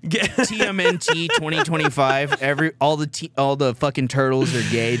Shredder. TMNT 2025. All the fucking turtles are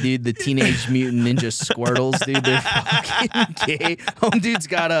gay, dude. The Teenage Mutant Ninja Squirtles, dude. They're fucking gay. Dude's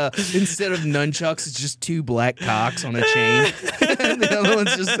got instead of nunchucks, it's just 2 black cocks on a chain. And the other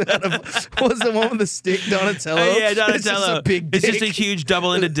one's just what's the one with the stick, Donatello? Oh, yeah, Donatello. It's just a big dick. It's just a huge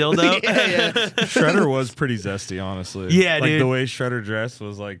double-ended dildo. Yeah. Shredder was pretty zesty, honestly. Yeah, like dude. the way Shredder dressed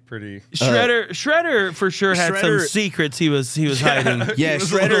was like pretty. Shredder for sure had some secrets he was hiding. Yeah,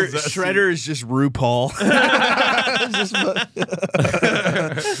 was a little zesty. Shredder is just RuPaul.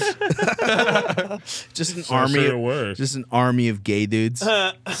 just an army of gay dudes.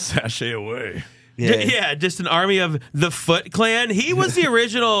 Sashay away. Yeah, just an army of the Foot Clan. He was the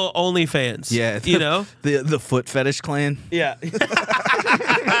original OnlyFans. Yeah, you know the Foot Fetish Clan. Yeah,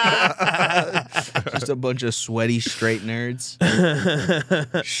 just a bunch of sweaty straight nerds.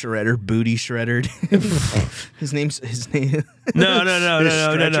 Shredder, booty shreddered. his name. No.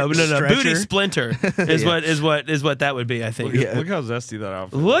 Booty Stretcher. Splinter is what that would be. I think. Look how zesty that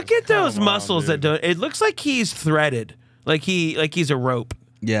outfit. Look at those Come on, muscles dude. that don't. It looks like he's threaded, like he's a rope.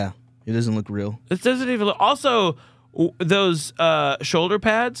 Yeah, it doesn't look real. It doesn't even look. Also, those shoulder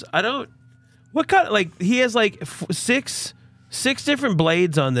pads. I don't. What kind? Like he has like six different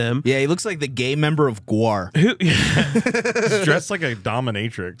blades on them. Yeah, he looks like the gay member of Guar. He's dressed like a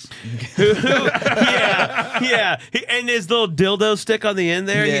dominatrix. Yeah. And his little dildo stick on the end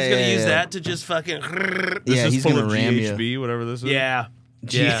there. Yeah, he's gonna use yeah. that to just fucking. Yeah, he's full gonna of ram GHB, you. whatever this is. Yeah.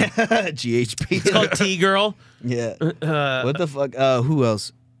 GHP. It's called T-Girl. Yeah. What the fuck? Who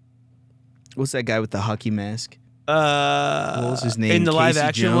else? What's that guy with the hockey mask? What was his name? in the live Casey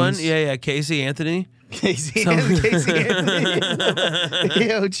action Jones? one? Yeah, Casey Anthony. Casey Anthony.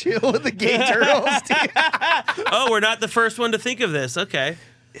 Yo, chill with the gay turtles. Dude. Oh, we're not the first one to think of this. Okay.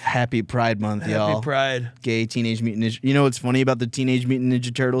 Happy Pride Month, y'all. Happy Pride. Gay Teenage Mutant Ninja. You know what's funny about the Teenage Mutant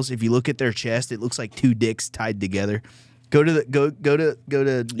Ninja Turtles? If you look at their chest, it looks like 2 dicks tied together. Go to.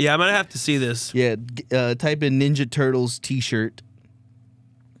 Yeah, I'm gonna have to see this. Yeah, type in Ninja Turtles T-shirt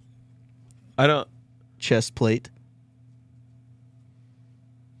I don't. chest plate.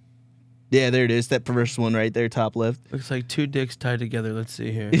 Yeah, there it is. That first one right there, top left. Looks like 2 dicks tied together. Let's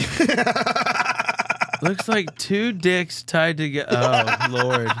see here. Looks like 2 dicks tied together. Oh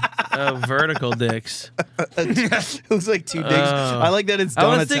Lord. Oh, vertical dicks. It looks like 2 dicks. I like that it's I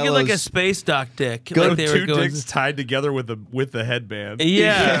Donatello's. was thinking like a space dock dick. Go like they were 2 going. dicks tied together with the headband.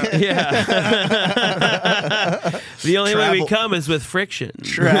 Yeah. The only way we Travel. come is with friction.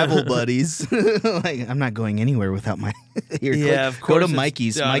 Travel buddies. Like, I'm not going anywhere without my. Here, Yeah, of course Go to it's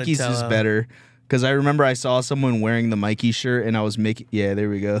Mikey's. Mikey's is Donatello. better because I remember I saw someone wearing the Mikey shirt and I was making. Yeah, there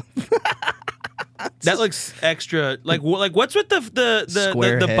we go. That looks extra. Like what's with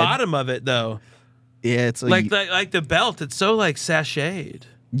Square the head. bottom of it though? Yeah, it's Like the belt. It's so like sashayed.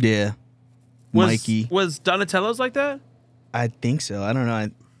 yeah, Mikey. Was Donatello's like that? I think so. I don't know.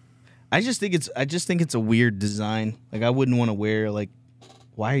 I just think it's a weird design. Like I wouldn't want to wear like.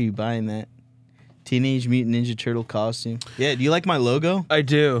 Why are you buying that? Teenage Mutant Ninja Turtle costume. Yeah. Do you like my logo? I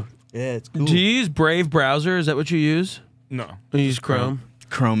do. Yeah, it's cool. Do you use Brave browser? Is that what you use? No. You use Chrome.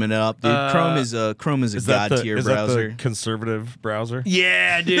 Chrome it up, dude. Chrome is a god tier Is browser. that the conservative browser?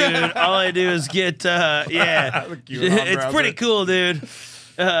 Yeah, dude. All I do is get yeah. The QAnon It's browser. pretty cool, dude.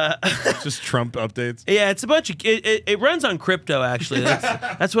 Just Trump updates. Yeah, it's a bunch of it runs on crypto actually.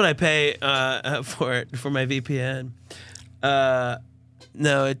 That's what I pay for it for my VPN.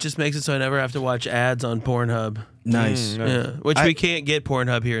 No, it just makes it so I never have to watch ads on Pornhub. Nice. Yeah, which we can't get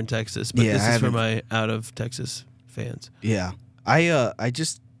Pornhub here in Texas, but Yeah, this I is for haven't- my out of Texas fans. Yeah. I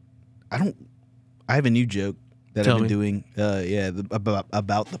have a new joke that Tell I've been me. doing.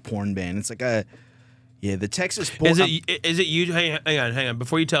 About the porn ban. It's like the Texas porn. Is it you? Hang on.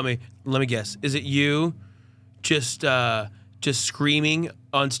 Before you tell me, let me guess. Is it you just screaming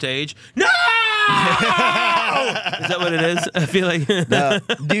on stage? No! Is that what it is? I feel like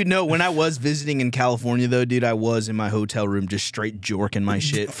Dude, no. When I was visiting in California, though, dude, I was in my hotel rorom just straight jorking my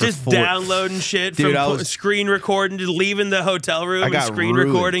shit. For just downloading shit Dude, from I was- screen recording, just leaving the hotel room and got screen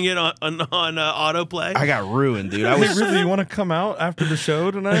ruined. recording it on autoplay. I got ruined, dude. I Hey, was really, you want to come out after the show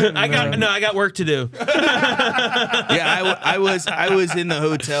tonight? I got work to do. I was in the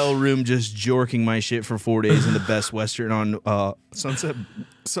hotel room just jorking my shit for 4 days in the Best Western on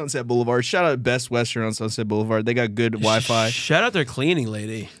Sunset Boulevard. Shout out Best Western on Sunset Boulevard. Boulevard. They got good Wi-Fi. Shout out their cleaning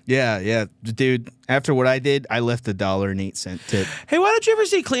lady. Yeah, dude. After what I did, I left $1.08 tip Hey, why don't you ever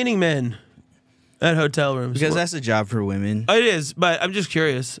see cleaning men at hotel rooms? because that's a job for women. It is, but I'm just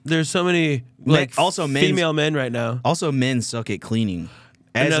curious. There's so many also female men right now. Also, men suck at cleaning.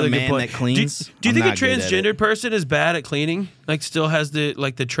 As Another a good man point. that cleans, do you I'm think a not good at it. transgendered person is bad at cleaning? Like, still has the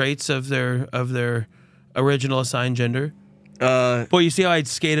traits of their original assigned gender? Boy, you see how I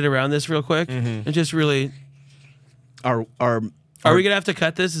skated around this real quick? It just really. Are we gonna have to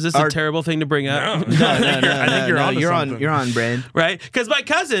cut this? Is this a terrible thing to bring up? No, I think you're on. You're on brand. Right? Because my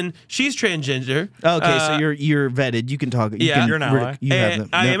cousin, she's transgender. Okay, so you're vetted. You can talk. Yeah. You're an ally. You have them.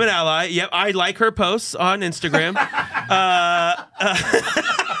 I Yep. am an ally. Yep, I like her posts on Instagram.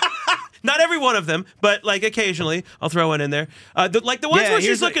 Not every one of them, but like occasionally I'll throw one in there. The ones where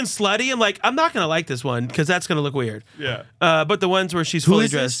she's looking slutty, I'm like, I'm not gonna like this one because that's gonna look weird. Yeah. But the ones where she's fully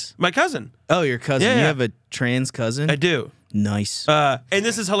is dressed, this? my cousin. Oh, your cousin. Yeah, You yeah. have a trans cousin. I do. Nice. And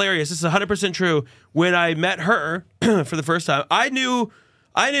this is hilarious. This is 100% true. When I met her for the first time, I knew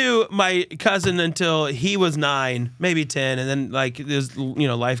my cousin until he was 9, maybe 10, and then like there's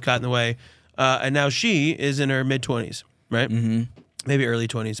life got in the way, and now she is in her mid-20s, right? Mm-hmm. Maybe early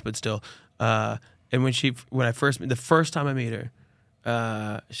 20s, but still. And the first time I meet her,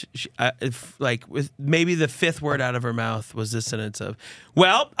 with maybe the 5th word out of her mouth was this sentence of,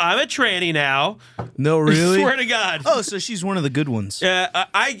 "Well, I'm a tranny now." No, really? Swear to God. Oh, so she's one of the good ones. I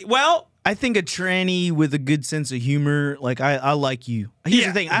I think a tranny with a good sense of humor, like I like you. Here's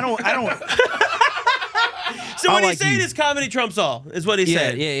the thing, I don't. So what I he's like saying you. is comedy trumps all, is what he's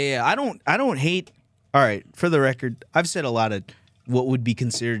saying. Yeah. I don't hate. All right, for the record, I've said a lot of what would be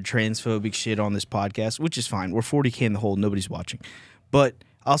considered transphobic shit on this podcast, which is fine. We're 40K in the hole. Nobody's watching. But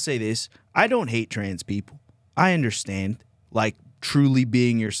I'll say this. I don't hate trans people. I understand, like, truly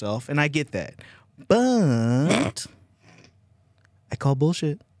being yourself, and I get that. But I call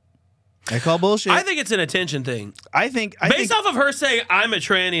bullshit. I think it's an attention thing. I think Based off of her saying, "I'm a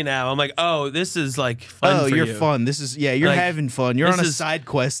tranny now," I'm like, oh, this is like fun oh, for you're you. fun. This is you're Like, having fun. You're this on a is- side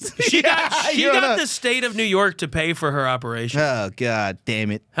quest. She got you're on the state of New York to pay for her operation. Oh God,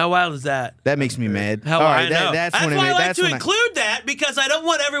 damn it! How wild is that? That makes me mad. How All right, I know. that's why when I like that's to when include that because I don't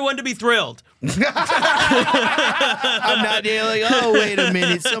want everyone to be thrilled. I'm not like, oh wait a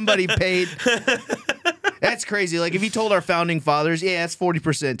minute, somebody paid. That's crazy. Like if you told our founding fathers, yeah, it's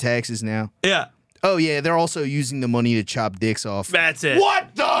 40% taxes now. Yeah, Oh yeah, they're also using the money to chop dicks off. that's it.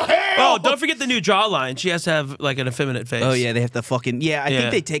 What the hell? Oh, don't forget the new jawline. She has to have like an effeminate face. Oh yeah, they have to fucking I Yeah.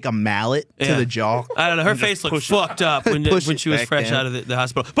 think they take a mallet to Yeah. the jaw. I don't know. Her face looked fucked up when push when it she was back fresh down. out of the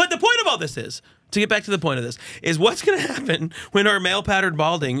hospital. But the point of all this is, to get back to the point of this, is what's going to happen when our male pattern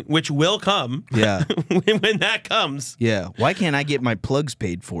balding, which will come, Yeah. when that comes. Yeah. Why can't I get my plugs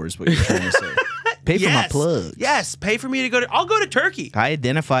paid for? Is what you're trying to say. Pay for my plugs. Yes, pay for me to go to. I'll go to Turkey. I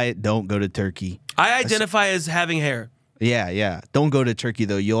identify it. Don't go to Turkey. I identify as having hair. Yeah. Don't go to Turkey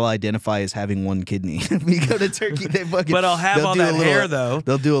though. You'll identify as having one kidney. If you go to Turkey, they fucking. But I'll have they'll all do that a little, hair, though.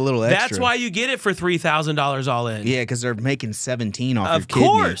 They'll do a little extra. That's why you get it for $3,000 all in. Yeah, because they're making 17 off your Of kidney.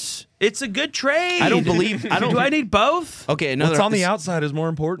 course, it's a good trade. I don't believe. I don't. Do I need both? Okay, another. What's on the outside is more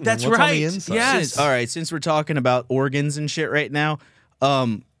important That's than what's on right. the inside. Yes. All right, since we're talking about organs and shit right now,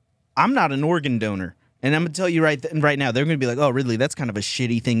 I'm not an organ donor. And I'm gonna tell you right now, they're gonna be like, "Oh, Ridley, that's kind of a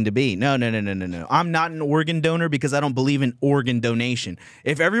shitty thing to be." No. I'm not an organ donor because I don't believe in organ donation.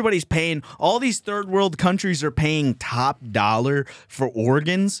 If everybody's paying, all these third world countries are paying top dollar for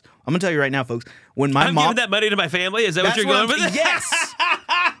organs. I'm gonna tell you right now, folks. When my I'm mom, giving that money to my family. Is that what that's you're going I'm- with? Yes,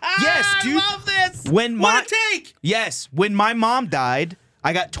 yes, dude. I love this. When What a take. Yes, when my mom died,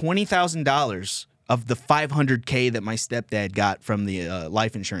 I got $20,000 of the $500K that my stepdad got from the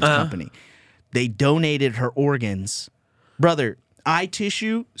life insurance company. They donated her organs. Brother, eye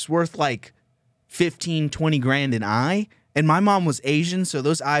tissue is worth like 15, 20 grand an eye. And my mom was Asian, so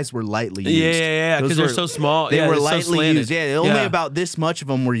those eyes were lightly used. Yeah, because they're so small. They Yeah, were they're so lightly slanted. used. Yeah, only Yeah. about this much of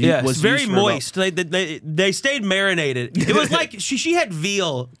them were Yeah, was it's very used for about- moist. They stayed marinated. It was like she had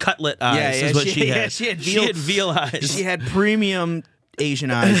veal cutlet eyes. Yeah, is what she- she had. yeah, she had She veal- had veal eyes. She had premium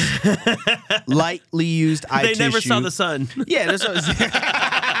Asian eyes, lightly used eye They tissue. never saw the sun. Yeah, that's what,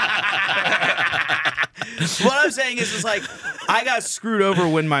 what I'm saying is, it's like I got screwed over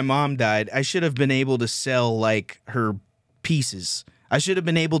when my mom died. I should have been able to sell like her pieces. I should have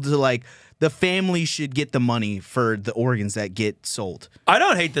been able to like the family should get the money for the organs that get sold. I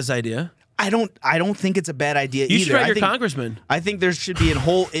don't hate this idea. I don't think it's a bad idea You either. should write I your think, congressman. I think there should be a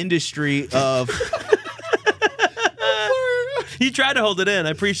whole industry of You tried to hold it in. I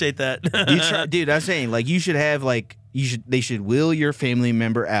appreciate that. dude. I'm saying like you should have like they should will your family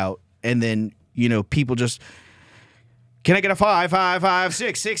member out, and then people just, can I get a 5, 5, 5,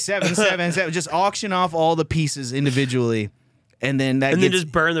 6, 6, 7, 7, 7, just auction off all the pieces individually. And then then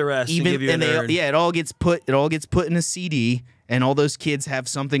just burn the rest. And give you an urn. It all gets put in a CD, and all those kids have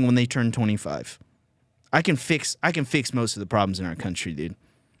something when they turn 25. I can fix most of the problems in our country, dude.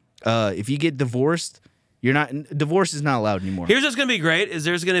 If you get divorced, divorce is not allowed anymore. Here's what's gonna be great: is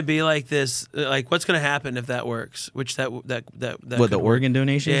there's gonna be like this, like what's gonna happen if that works? Which that what, the organ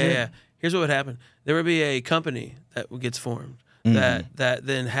donation? Yeah. Here's what would happen: there would be a company that gets formed. That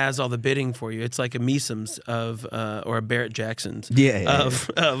then has all the bidding for you. It's like a Meesum's or a Barrett Jackson's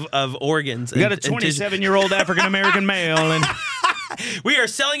of organs. We got a 27-year-old African American male, and we are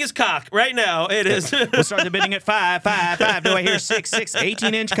selling his cock right now. It is. We'll start the bidding at 5, 5, 5. Do I hear 6, 6,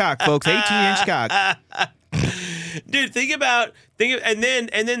 18-inch cock, folks? 18-inch cock. Dude, and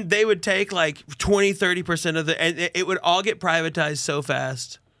then they would take like 20-30% of and it would all get privatized so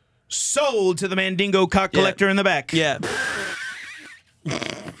fast. Sold to the Mandingo cock collector in the back. Yeah.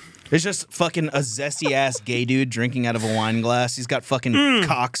 There's just fucking a zesty ass gay dude drinking out of a wine glass. He's got fucking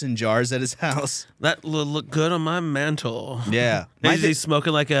cocks and jars at his house. That will look good on my mantle. Yeah. He's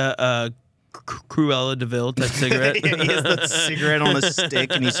smoking like a Cruella DeVille type cigarette. Yeah, he has the cigarette on a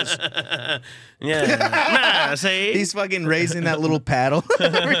stick, and he's just see, he's fucking raising that little paddle.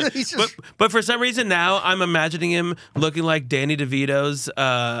 but for some reason now I'm imagining him looking like Danny DeVito's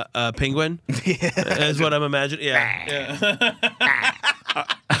penguin. Yeah, is what I'm imagining. Yeah.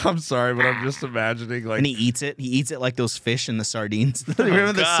 I'm sorry, but I'm just imagining like. And he eats it. He eats it like those fish and the sardines.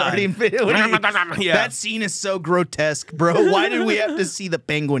 Remember the sardine fish? Yeah. That scene is so grotesque, bro. Why did we have to see the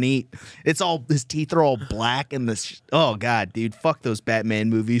penguin eat? His teeth are all black and oh god, dude, fuck those Batman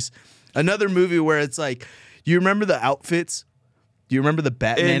movies. Another movie where it's like, you remember the outfits? Do you remember the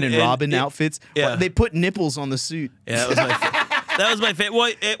Batman and Robin outfits? Yeah. They put nipples on the suit. Yeah, that was my favorite.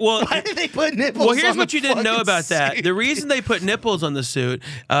 Why did they put nipples? Well, here's what you didn't know about that. Suit? The reason they put nipples on the suit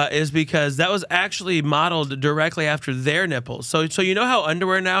is because that was actually modeled directly after their nipples. So you know how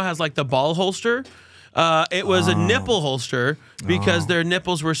underwear now has like the ball holster? It was a nipple holster because their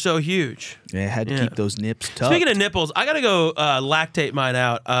nipples were so huge. Yeah, had to keep those nips tucked. Speaking of nipples, I gotta go lactate mine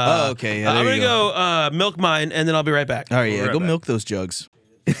out. Okay. Yeah, I'm gonna go milk mine, and then I'll be right back. All right, yeah, go milk those jugs.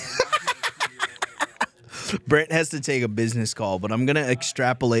 Brent has to take a business call, but I'm going to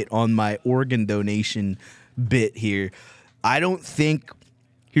extrapolate on my organ donation bit here.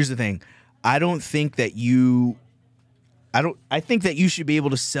 Here's the thing. I think that you should be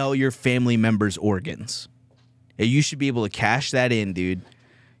able to sell your family members' organs. You should be able to cash that in, dude.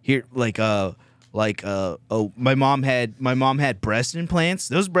 Here, my mom had breast implants.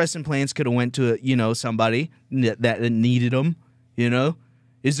 Those breast implants could have went to, somebody that needed them,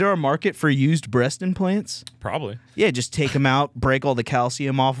 Is there a market for used breast implants? Probably. Yeah, just take them out, break all the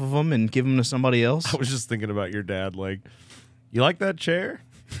calcium off of them, and give them to somebody else. I was just thinking about your dad. Like, you like that chair?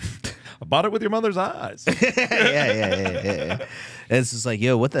 I bought it with your mother's eyes. Yeah. And it's just like,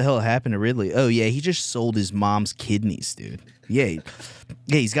 yo, what the hell happened to Ridley? Oh, yeah, he just sold his mom's kidneys, dude. Yeah,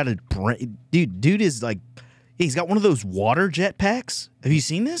 he's got dude is like, he's got one of those water jet packs. Have you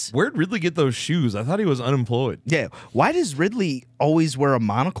seen this? Where'd Ridley get those shoes? I thought he was unemployed. Yeah. Why does Ridley always wear a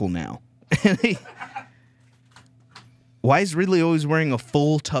monocle now? Why is Ridley always wearing a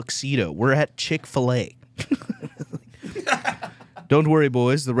full tuxedo? We're at Chick-fil-A. Don't worry,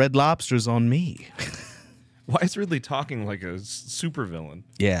 boys. The Red Lobster's on me. Why is Ridley talking like a supervillain?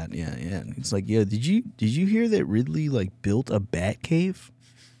 Yeah. It's like, yeah, did you hear that Ridley built a bat cave?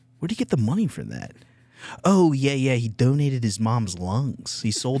 Where'd he get the money for that? Oh, yeah, he donated his mom's lungs.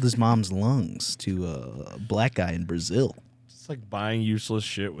 He sold his mom's lungs to a black guy in Brazil. It's like buying useless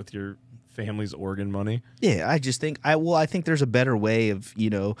shit with your family's organ money. Yeah, I just think I think there's a better way of,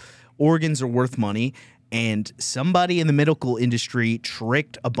 organs are worth money, and somebody in the medical industry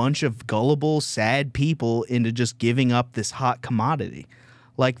tricked a bunch of gullible, sad people into just giving up this hot commodity.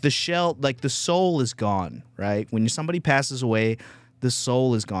 Like the soul is gone, right? When somebody passes away, the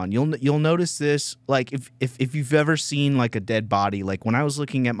soul is gone. You'll notice this, like if you've ever seen like a dead body. Like when I was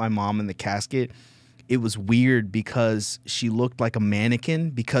looking at my mom in the casket, it was weird because she looked like a mannequin,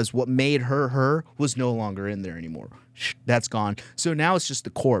 because what made her was no longer in there anymore. That's gone. So now it's just the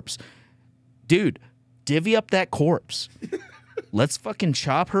corpse. Dude, divvy up that corpse. Let's fucking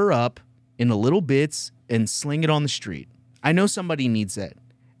chop her up into little bits and sling it on the street. I know somebody needs that.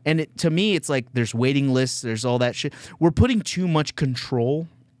 And to me, it's like there's waiting lists, there's all that shit. We're putting too much control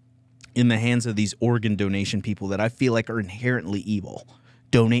in the hands of these organ donation people that I feel like are inherently evil.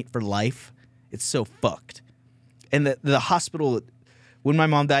 Donate for life. It's so fucked. And the hospital, when my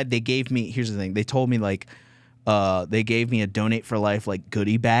mom died, they gave me, here's the thing, they told me they gave me a donate for life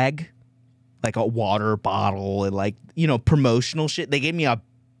goodie bag. like a water bottle and like, you know, promotional shit. They gave me a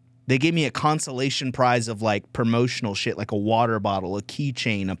consolation prize of like promotional shit, like a water bottle, a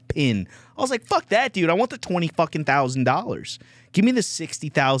keychain, a pin. I was like, fuck that, dude. I want the $20,000. Give me the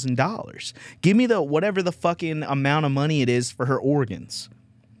 $60,000. Give me the whatever the fucking amount of money it is for her organs.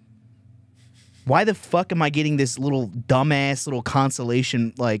 Why the fuck am I getting this little dumbass little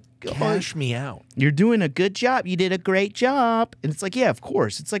consolation like Cash me out. You're doing a good job. You did a great job. And it's like, yeah, of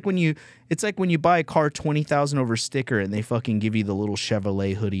course. It's like when you buy a car 20,000 over sticker and they fucking give you the little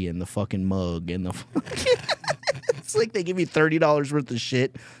Chevrolet hoodie and the fucking mug and the it's like they give you $30 worth of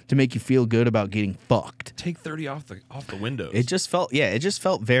shit to make you feel good about getting fucked. Take 30 off the windows. It just felt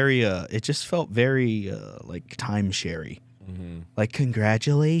very like timeshare-y. Like,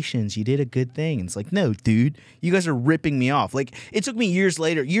 congratulations, you did a good thing. And it's like, no, dude, you guys are ripping me off. Like, it took me years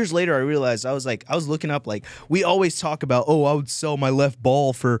later, I realized I was looking up, like, we always talk about, oh, I would sell my left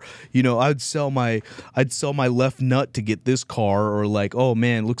ball for, you know, I'd sell my left nut to get this car, or like, oh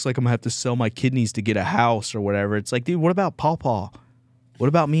man, looks like I'm gonna have to sell my kidneys to get a house or whatever. It's like, dude, what about Pawpaw? What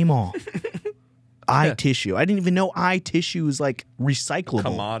about Meemaw? Eye tissue. I didn't even know eye tissue is like recyclable.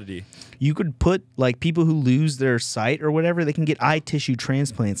 Commodity. You could put like people who lose their sight or whatever, they can get eye tissue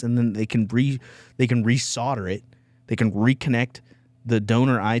transplants and then they can resolder it. They can reconnect the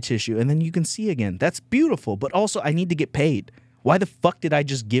donor eye tissue and then you can see again. That's beautiful, but also I need to get paid. Why the fuck did I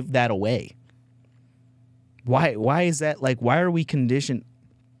just give that away? Why is that, like, why are we conditioned?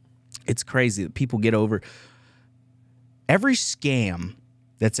 It's crazy that people get over every scam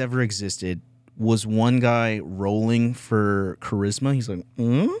that's ever existed. Was one guy rolling for charisma. He's like,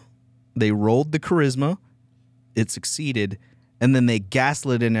 They rolled the charisma, it succeeded, and then they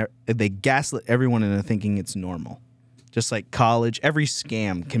gaslit everyone into thinking it's normal. Just like college, every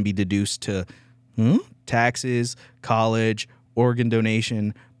scam can be deduced to taxes, college, organ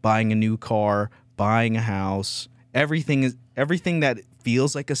donation, buying a new car, buying a house. Everything that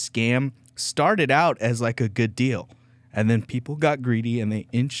feels like a scam started out as like a good deal. And then people got greedy and they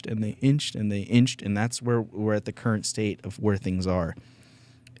inched and they inched and they inched. And that's where we're at the current state of where things are.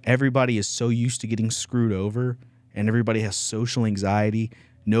 Everybody is so used to getting screwed over and everybody has social anxiety.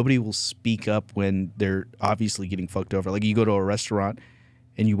 Nobody will speak up when they're obviously getting fucked over. Like you go to a restaurant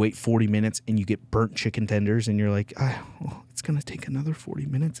and you wait 40 minutes and you get burnt chicken tenders and you're like, well, it's going to take another 40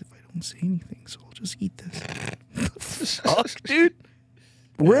 minutes if I don't say anything. So I'll just eat this. Fuck, dude.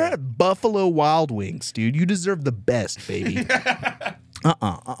 We're at Buffalo Wild Wings, dude. You deserve the best, baby.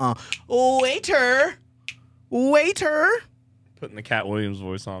 Waiter. Putting the Cat Williams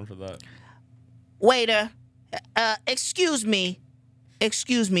voice on for that. Waiter, excuse me.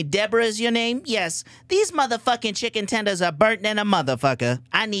 Excuse me, Deborah is your name? Yes. These motherfucking chicken tenders are burnt than a motherfucker.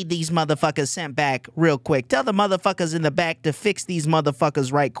 I need these motherfuckers sent back real quick. Tell the motherfuckers in the back to fix these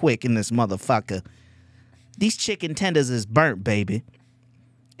motherfuckers right quick in this motherfucker. These chicken tenders is burnt, baby.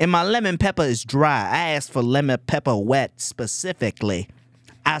 And my lemon pepper is dry. I asked for lemon pepper wet specifically.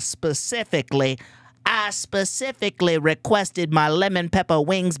 I specifically requested my lemon pepper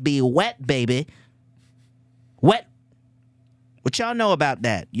wings be wet, baby. Wet. What y'all know about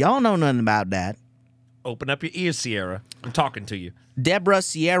that? Y'all know nothing about that. Open up your ears, Sierra. I'm talking to you. Deborah,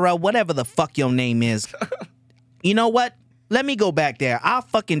 Sierra, whatever the fuck your name is. You know what? Let me go back there. I'll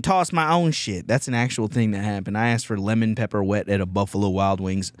fucking toss my own shit. That's an actual thing that happened. I asked for lemon pepper wet at a Buffalo Wild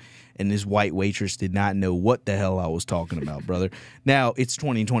Wings, and this white waitress did not know what the hell I was talking about, brother. Now, it's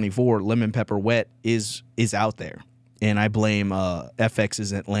 2024. Lemon pepper wet is out there, and I blame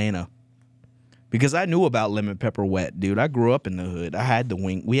FX's Atlanta. Because I knew about lemon pepper wet, dude. I grew up in the hood.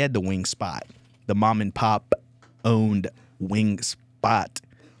 We had the wing spot. The mom and pop owned wing spot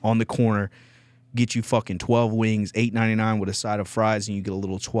on the corner. Get you fucking 12 wings, $8.99 with a side of fries, and you get a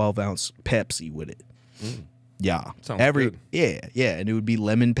little 12-ounce Pepsi with it. Yeah. Sounds good. Yeah, and it would be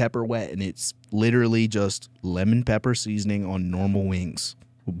lemon pepper wet, and it's literally just lemon pepper seasoning on normal wings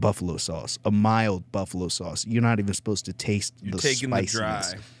with buffalo sauce, a mild buffalo sauce. You're not even supposed to taste the spiciness. Taking the dry,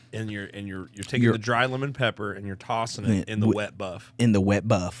 and you're taking the dry lemon pepper, and you're tossing it in the wet buff. In the wet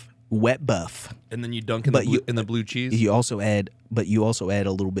buff. And then you dunk in the blue cheese. You also add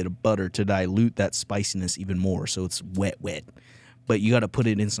a little bit of butter to dilute that spiciness even more, so it's wet. But you got to put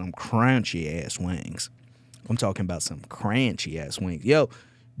it in some crunchy ass wings. I'm talking about some crunchy ass wings. Yo,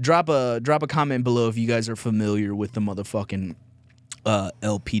 drop a comment below if you guys are familiar with the motherfucking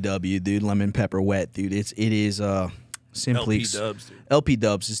LPW, dude. Lemon pepper wet, dude. It is simply LP dubs, dude. LP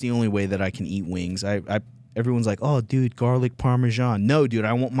dubs is the only way that I can eat wings. Everyone's like, oh, dude, garlic parmesan. No, dude,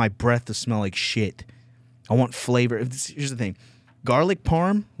 I want my breath to smell like shit. I want flavor. Here's the thing. Garlic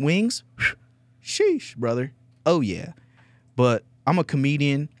parm wings, sheesh, brother. Oh, yeah. But I'm a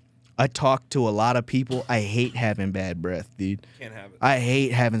comedian. I talk to a lot of people. I hate having bad breath, dude. Can't have it. I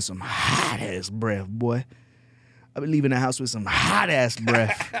hate having some hot ass breath, boy. I've been leaving the house with some hot ass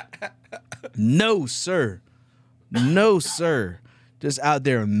breath. No, sir. No, sir. Just out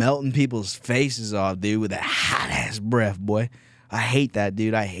there melting people's faces off, dude, with that hot ass breath, boy. I hate that,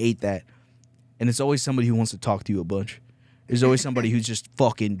 dude. I hate that. And it's always somebody who wants to talk to you a bunch. There's always somebody who's just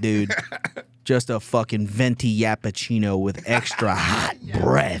fucking, dude, just a fucking venti yappuccino with extra hot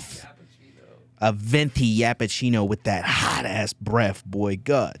breath. A venti yappuccino with that hot ass breath, boy.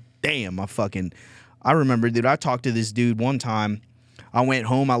 God damn, I remember, dude, I talked to this dude one time. I went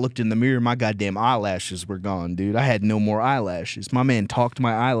home, I looked in the mirror, my goddamn eyelashes were gone, dude. I had no more eyelashes. My man talked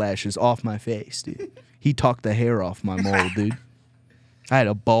my eyelashes off my face, dude. He talked the hair off my mole, dude. I had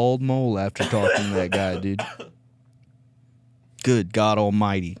a bald mole after talking to that guy, dude. Good God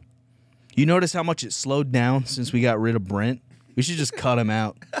almighty. You notice how much it slowed down since we got rid of Brent? We should just cut him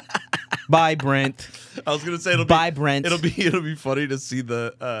out. Bye, Brent. I was gonna say Brent. It'll be funny to see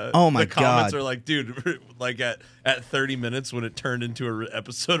the oh my the comments God. are like, dude, like at 30 minutes when it turned into an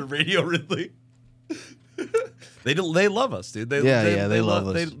episode of Radio Ridley. They love us, dude. They love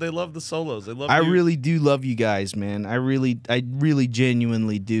us. They love the solos. They love. I really do love you guys, man. I really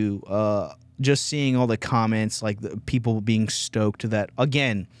genuinely do. Just seeing all the comments, like the people being stoked that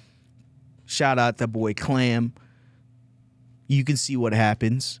again. Shout out that boy Clam. You can see what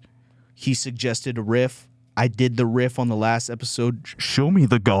happens. He suggested a riff. I did the riff on the last episode. Show me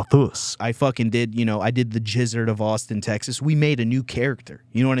the Gothus. I fucking did, I did the Jizzard of Austin, Texas. We made a new character.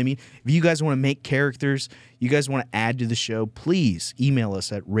 You know what I mean? If you guys want to make characters, you guys want to add to the show, please email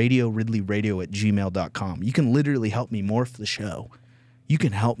us at radioridleyradio@gmail.com. You can literally help me morph the show. You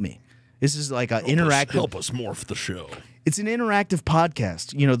can help me. This is like an interactive... Help us morph the show. It's an interactive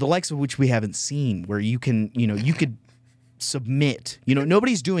podcast, the likes of which we haven't seen, where you can, you could... submit.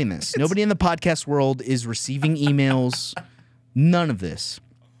 Nobody's doing this. Nobody in the podcast world is receiving emails. None of this.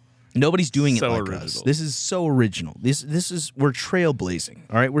 Nobody's doing it like us. This is so original. This is we're trailblazing.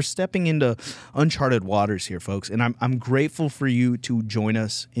 All right, we're stepping into uncharted waters here, folks. And I'm grateful for you to join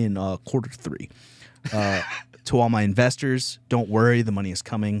us in quarter 3. To all my investors, don't worry, the money is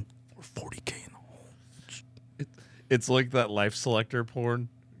coming. We're 40K in the hole. It's like that life selector porn.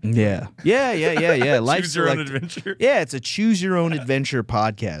 Yeah. Choose your own adventure. Yeah, it's a choose your own adventure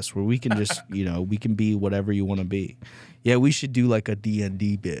podcast where we can just, we can be whatever you want to be. Yeah, we should do like a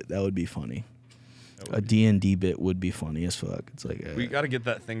D&D bit. That would be funny. A D&D bit would be funny as fuck. It's like we got to get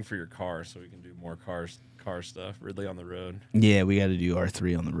that thing for your car so we can do more car stuff. Ridley on the road. Yeah, we got to do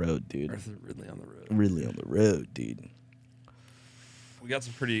R3 on the road, dude. Ridley on the road. Ridley on the road, dude. We got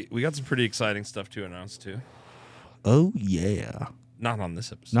some pretty exciting stuff to announce too. Oh yeah. Not on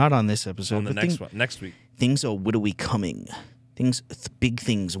this episode. Not on this episode. On the next one. Next week. Things are widowy coming. Big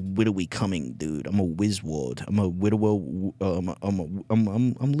things widowy coming, dude. I'm a wizward. I'm a widow.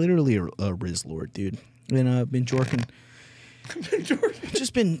 I'm literally a Riz Lord, dude. And I've been jorking.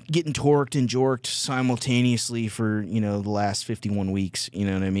 Just been getting torqued and jorked simultaneously for the last 51 weeks. You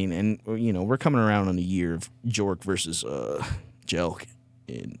know what I mean? And we're coming around on a year of jork versus jelk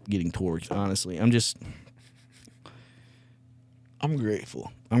and getting torqued. Honestly, I'm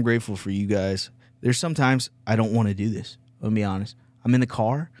grateful. I'm grateful for you guys. There's sometimes I don't want to do this. I'll be honest. I'm in the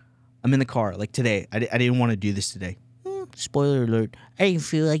car. Like today, I didn't want to do this today. Spoiler alert. I didn't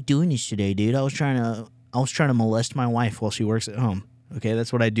feel like doing this today, dude. I was trying to molest my wife while she works at home. Okay,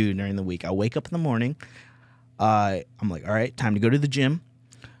 that's what I do during the week. I wake up in the morning. I'm like, all right, time to go to the gym.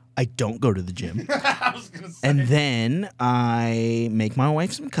 I don't go to the gym. I was gonna say. And then I make my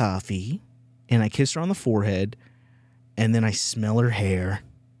wife some coffee, and I kiss her on the forehead. And then I smell her hair,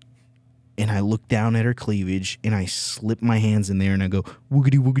 and I look down at her cleavage, and I slip my hands in there, and I go,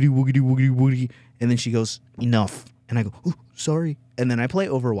 woogity, woogity, woogity, woogity, woogity. And then she goes, enough. And I go, oh, sorry. And then I play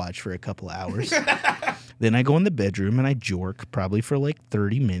Overwatch for a couple hours. Then I go in the bedroom, and I jork probably for like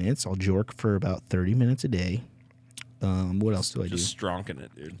 30 minutes. I'll jork for about 30 minutes a day. What else do I do? Just stronking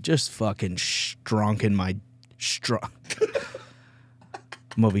it, dude. Just fucking stronking my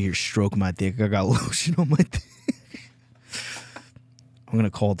I'm over here stroking my dick. I got lotion on my dick. I'm going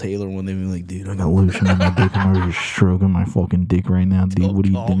to call Taylor one day and be like, dude, I got lotion on my dick. I'm over here stroking my fucking dick right now, dude. Don't what are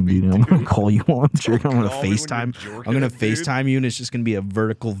you call doing, me, dude? I'm going to call you while I'm jerking. I'm going to call me when you're FaceTime. jorking I'm going it, to dude. FaceTime you, and it's just going to be a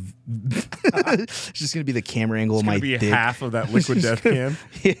vertical. It's just going to be the camera angle of my It's gonna be dick. half of that liquid death can.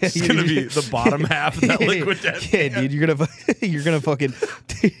 Yeah, It's gonna be the bottom half of that liquid death Yeah, can. dude, you're gonna fucking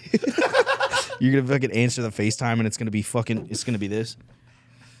you're gonna fucking answer the FaceTime, and it's gonna be this.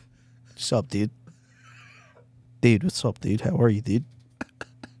 What's up, dude? Dude, what's up, dude? How are you, dude?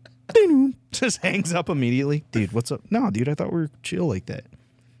 Just hangs up immediately. Dude, what's up? No, dude, I thought we were chill like that.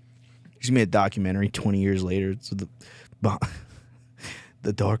 There's gonna be a documentary 20 years later. It's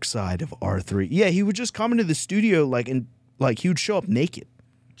the dark side of R3. Yeah, he would just come into the studio and he would show up naked,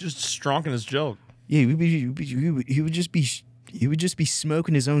 just stronking his joke. Yeah, he would just be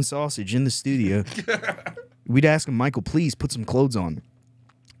smoking his own sausage in the studio. We'd ask him, Michael, please put some clothes on,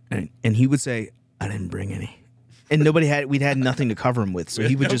 and he would say, I didn't bring any. And we'd had nothing to cover him with, so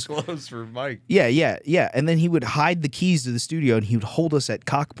he would just clothes for Mike. Yeah, and then he would hide the keys to the studio, and he would hold us at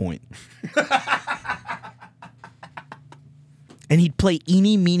cock point, and he'd play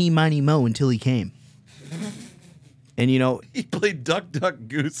Eeny, Meeny, Miny, Mo until he came. And he played Duck, Duck,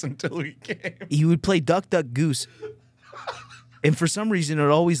 Goose until he came. He would play Duck, Duck, Goose, and for some reason it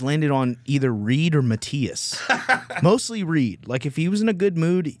always landed on either Reed or Matthias. Mostly Reed. Like if he was in a good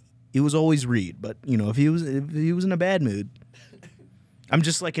mood, it was always Reed, but if he was in a bad mood, I'm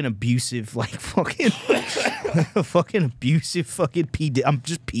just like an abusive, fucking abusive fucking P. I'm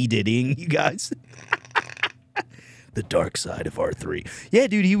just P Diddying you guys. The dark side of R3. Yeah,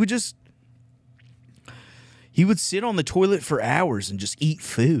 dude, he would sit on the toilet for hours and just eat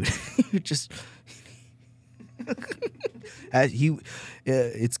food. He would just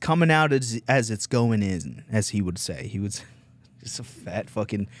it's coming out as it's going in, as he would say. He would. Just a fat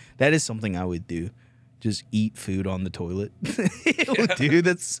fucking... That is something I would do. Just eat food on the toilet. Ew, dude,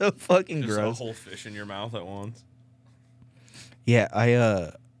 that's so fucking just gross. A whole fish in your mouth at once. Yeah, I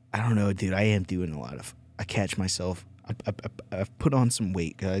don't know, dude. I am doing a lot of... I catch myself. I've put on some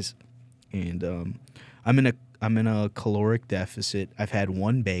weight, guys. And I'm in a caloric deficit. I've had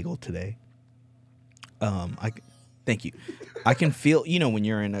one bagel today. Thank you. I can feel... when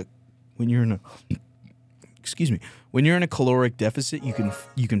you're in a... Excuse me. When you're in a caloric deficit, you can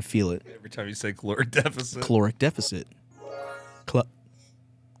feel it. Every time you say caloric deficit. Caloric deficit.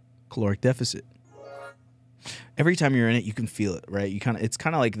 Caloric deficit. Every time you're in it, you can feel it, right? It's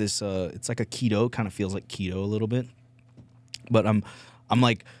kind of like this. It's like a keto. Kind of feels like keto a little bit. But I'm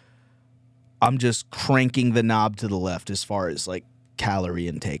just cranking the knob to the left as far as like calorie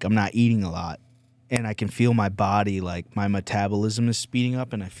intake. I'm not eating a lot, and I can feel my body, like my metabolism is speeding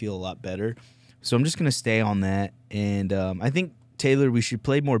up, and I feel a lot better. So I'm just going to stay on that. And I think, Taylor, we should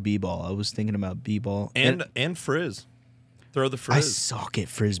play more b-ball. I was thinking about b-ball. And frizz. Throw the frizz. I suck at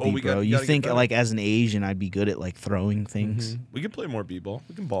frisbee, bro. You think, as an Asian, I'd be good at, throwing things? Mm-hmm. We can play more b-ball.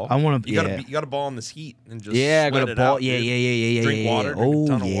 We can ball. I want to, you got to ball in this heat and just I got to ball. Out, yeah. Drink water. Drink a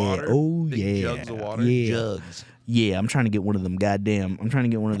ton of water. Oh, Big jugs of water. Yeah. Jugs. Yeah, I'm trying to get one of them I'm trying to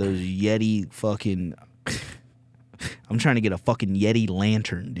get one of those Yeti fucking... I'm trying to get a fucking Yeti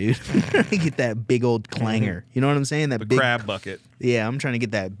lantern, dude. Get that big old clanger. You know what I'm saying? That big crab bucket. Yeah, I'm trying to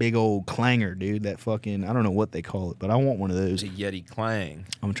get that big old clanger, dude. That fucking, I don't know what they call it, but I want one of those. The Yeti clang.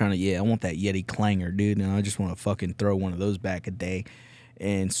 I want that Yeti clanger, dude. And I just want to fucking throw one of those back a day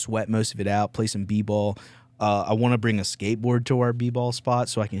and sweat most of it out, play some b-ball. I want to bring a skateboard to our b-ball spot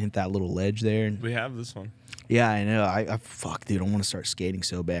so I can hit that little ledge there. We have this one. Yeah, I know. Fuck, dude, I want to start skating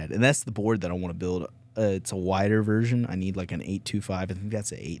so bad. And that's the board that I want to build. It's a wider version. I need like an 8.25. I think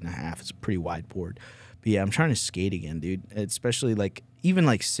that's an 8.5. It's a pretty wide board. But yeah, I'm trying to skate again, dude. Especially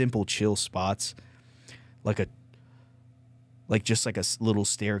even simple chill spots, just like a little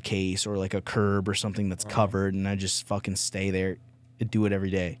staircase or like a curb or something that's covered, and I just fucking stay there and do it every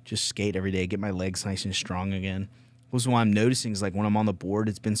day. Just skate every day, get my legs nice and strong again. What I'm noticing is when I'm on the board,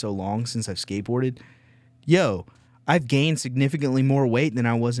 it's been so long since I've skateboarded. Yo, I've gained significantly more weight than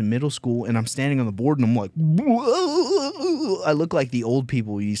I was in middle school, and I'm standing on the board, and I'm like, whoa. I look like the old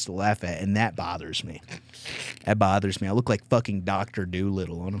people we used to laugh at, and that bothers me. That bothers me. I look like fucking Dr.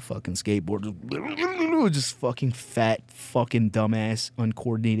 Doolittle on a fucking skateboard. Just fucking fat, fucking dumbass,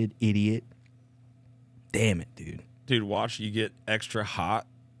 uncoordinated idiot. Damn it, dude. Dude, watch you get extra hot,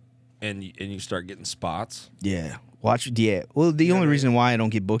 and you start getting spots. Yeah. Watch. Yeah. Well, the only reason why I don't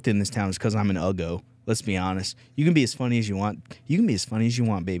get booked in this town is because I'm an uggo. Let's be honest. You can be as funny as you want. You can be as funny as you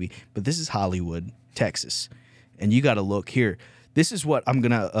want, baby. But this is Hollywood, Texas. And you got to look here. This is what I'm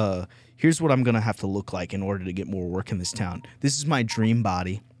going to, here's what I'm going to have to look like in order to get more work in this town. This is my dream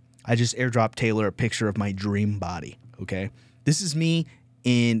body. I just airdropped Taylor a picture of my dream body, okay? This is me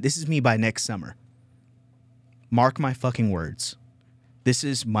by next summer. Mark my fucking words. This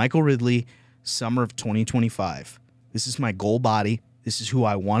is Michael Ridley, summer of 2025. This is my goal body. This is who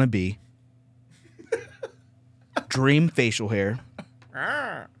I want to be. Dream facial hair.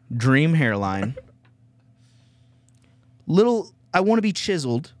 Dream hairline. I want to be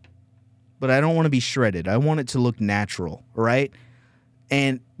chiseled, but I don't want to be shredded. I want it to look natural, right?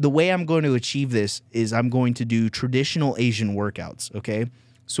 And the way I'm going to achieve this is I'm going to do traditional Asian workouts, okay?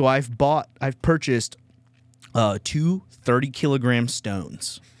 So I've purchased 2 30-kilogram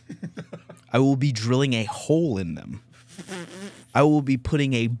stones, I will be drilling a hole in them. I will be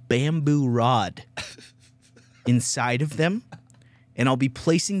putting a bamboo rod inside of them, and I'll be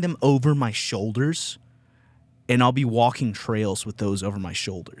placing them over my shoulders, and I'll be walking trails with those over my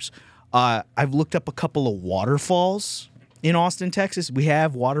shoulders. I've looked up a couple of waterfalls in Austin, Texas. We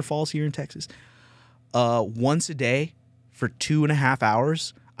have waterfalls here in Texas. Once a day for 2.5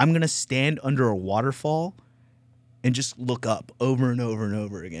 hours, I'm going to stand under a waterfall and just look up over and over and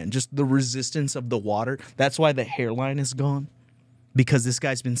over again. Just the resistance of the water. That's why the hairline is gone. Because this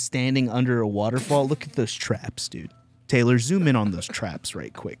guy's been standing under a waterfall. Look at those traps, dude. Taylor, zoom in on those traps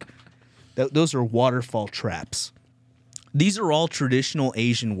right quick. Those are waterfall traps. These are all traditional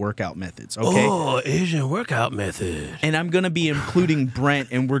Asian workout methods, okay? Oh, Asian workout method. And I'm going to be including Brent,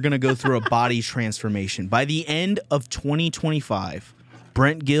 and we're going to go through a body transformation. By the end of 2025,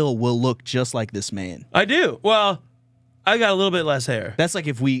 Brent Gill will look just like this man. I do. Well, I got a little bit less hair. That's like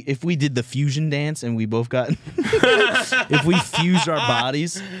if we did the fusion dance and we both got if we fused our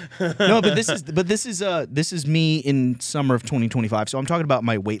bodies. No, but this is me in summer of 2025. So I'm talking about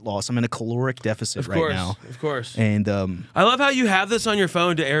my weight loss. I'm in a caloric deficit right now. Of course. And I love how you have this on your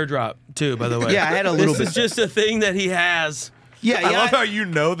phone to airdrop too, by the way. Yeah, I had a little This is just a thing that he has. Yeah, I love how you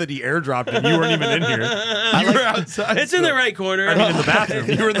know that he airdropped and you weren't even in here. You were outside. It's in the right corner. I mean, in the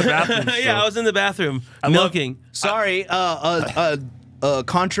bathroom. You were in the bathroom. Yeah, I was in the bathroom milking. Sorry,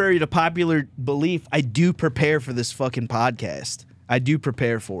 contrary to popular belief, I do prepare for this fucking podcast. I do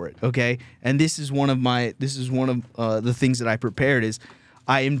prepare for it, okay? And this is one of the things that I prepared is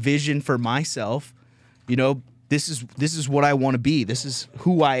I envision for myself, you know, this is what I want to be. This is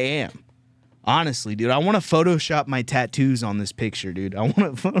who I am. Honestly, dude, I want to Photoshop my tattoos on this picture, dude. I want to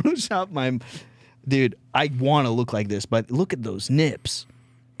Photoshop my... Dude, I want to look like this, but look at those nips.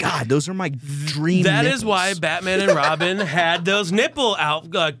 God, those are my dream That nipples. is why Batman and Robin had those nipple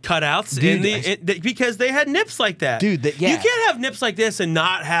cutouts Dude, because they had nips like that. Dude, you can't have nips like this and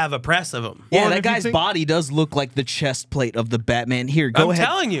not have a press of them. Yeah, Well, that guy's body does look like the chest plate of the Batman. Here, go ahead.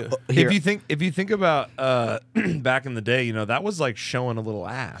 I'm telling you. Here. If you think about back in the day, you know, that was like showing a little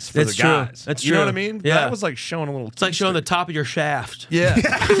ass for That's the true. guys. That's You know true. what I mean? Yeah. That was like showing a little. It's like showing the top of your shaft. Yeah.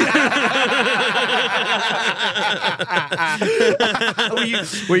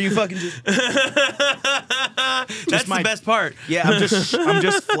 were you fucking just... That's my- the best part. Yeah, I'm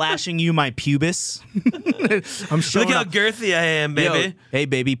just flashing you my pubis. I'm showing Look how up. girthy I am, baby. Yo, hey,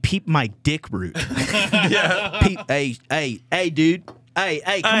 baby, peep my dick root. Peep, hey, dude.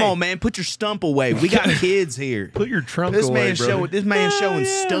 Hey, come on, man. Put your stump away. We got kids here. Put your trunk This away, man's brother. showing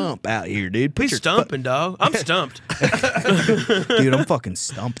stump out here, dude. Put He's your stumping, dog. I'm stumped. dude, I'm fucking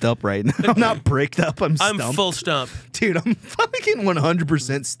stumped up right now. I'm not bricked up. I'm stumped. I'm full stump. Dude, I'm fucking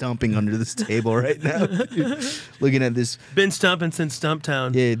 100% stumping under this table right now. Dude. Looking at this. Been stumping since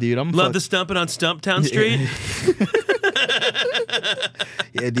Stumptown. Yeah, dude. Love the stumping on Stumptown Street.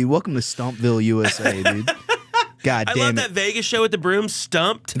 Yeah, dude. Welcome to Stumpville, USA, dude. God I damn love it. that Vegas show with the broom,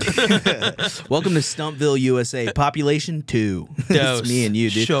 Stumped. Welcome to Stumpville, USA. Population 2. It's me and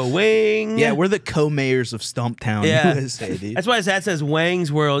you, dude. Showing. Yeah, we're the co-mayors of Stumptown, Yeah. USA, dude. That's why his hat says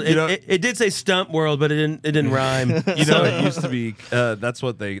Wang's World. It, know- it did say Stump World, but it didn't rhyme. You know, it used to be. That's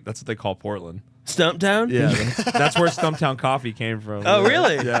what they call Portland. Stumptown? Yeah, that's where Stumptown coffee came from. Oh,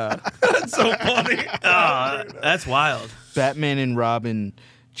 really? Yeah, that's so funny. Oh, that's wild. Batman and Robin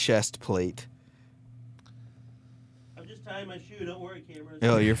chest plate. I'm just tying my shoe. Don't worry, cameras.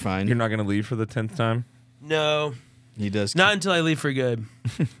 Oh, you're fine. You're not gonna leave for the 10th time, No, He does. not until I leave for good.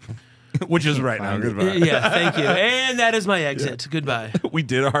 which is right now. Find it. Goodbye. Yeah, thank you. And that is my exit. Goodbye. We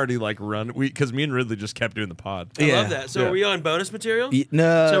did already like run because me and Ridley just kept doing the pod. I Yeah. love that. So Yeah. are we on bonus material?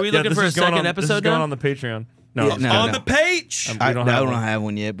 No. So are we looking this for a is going second on, episode This is going now? on the Patreon. No, Yeah, I'm no, kidding. On the page. We I don't don't have one. have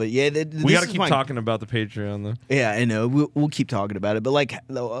one yet, but yeah, We got to keep talking about the Patreon though. Yeah, I know. We'll keep talking about it, but like,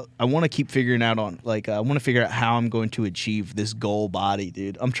 I want to keep figuring out on like I want to figure out how I'm going to achieve this goal body,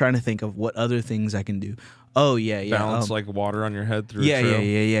 dude. I'm trying to think of what other things I can do. Oh yeah. Balance like water on your head through. Yeah, a trail.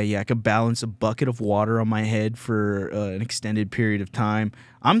 yeah. I could balance a bucket of water on my head for an extended period of time.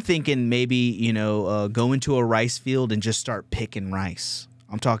 I'm thinking maybe, you know, go into a rice field and just start picking rice.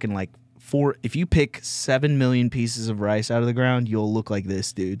 I'm talking like if you pick 7 million pieces of rice out of the ground, you'll look like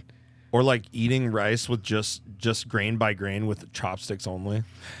this, dude. Or like eating rice with just grain by grain with chopsticks only.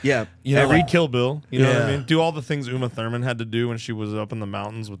 Yeah. You know, Every- read Kill Bill. You know what I Yeah. mean? Do all the things Uma Thurman had to do when she was up in the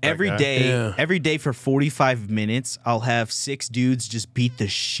mountains with that Every guy. day, Yeah. every day for 45 minutes, I'll have 6 dudes just beat the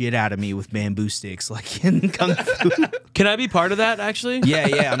shit out of me with bamboo sticks, like in Kung Fu. Can I be part of that, actually?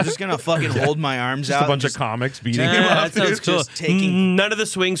 Yeah. I'm just gonna fucking hold my arms Just out. a bunch of comics beating him up. That sounds cool. Just taking- None of the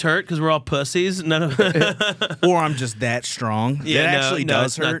swings hurt because we're all pussies. None of or I'm just that strong. Yeah, it no, actually no,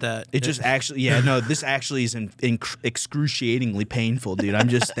 does it's not hurt. that. It just actually, this actually is excruciatingly painful, dude. I'm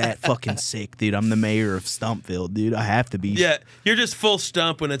just that fucking sick, dude. I'm the mayor of Stumpville, dude. I have to be. Yeah, you're just full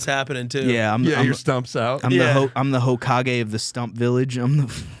stump when it's happening too. Yeah, Your stumps out. I'm the Hokage of the Stump Village. I'm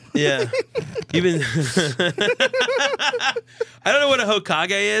the. Yeah. Even I don't know what a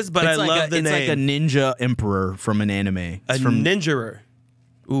Hokage is, but I love the name. It's like a ninja emperor from an anime. A ninjerer.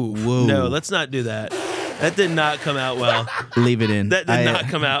 Ooh, whoa. No, let's not do that. That did not come out well. Leave it in. That did not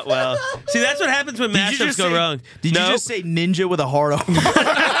come out well. See, that's what happens when mashups go wrong. Did you just say ninja with a hard R?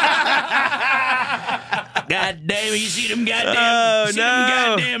 God damn, you see them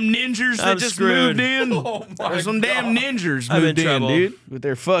goddamn ninjas that just screwed. moved in? There's some damn ninjas I'm in moved in, trouble. dude.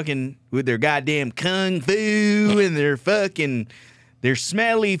 With their goddamn kung fu and their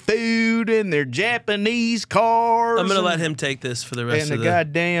smelly food and their Japanese cars. I'm gonna let him take this for the rest of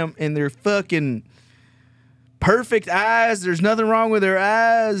the and their fucking perfect eyes. There's nothing wrong with their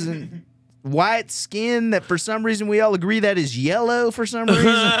eyes and white skin that for some reason we all agree that is yellow for some reason.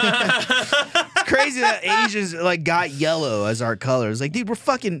 It's crazy that Asians like got yellow as our color. It's like, dude, we're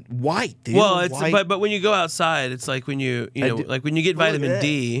fucking white, dude. Well, We're it's white. but when you go outside, it's like when like when you get vitamin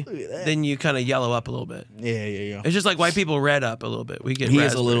D, then you kind of yellow up a little bit. Yeah. It's just like white people red up a little bit. We get He is a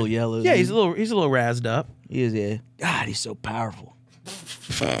raspberry. little yellow. Yeah, dude. he's a little razzed up. He is, yeah. God, he's so powerful.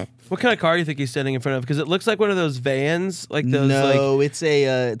 What kind of car do you think he's standing in front of? Because it looks like one of those vans, like those No, it's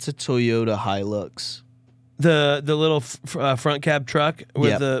a Toyota Hilux. the little front cab truck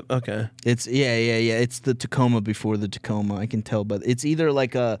with the okay. It's It's the Tacoma before the Tacoma. I can tell, but it's either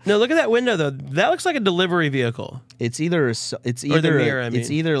like a. No, look at that window though. That looks like a delivery vehicle. It's either Or the mirror, I mean. it's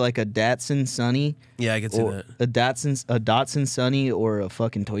either like a Datsun Sunny. Yeah, I can see Or that. a Datsun Sunny or a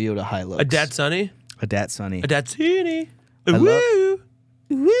fucking Toyota Hilux. A Datsunny? A Datsunny. A Datsunny. I love- Woo!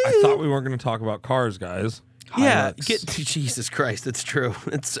 I thought we weren't going to talk about cars, guys. Yeah, Hilux. Jesus Christ, it's true.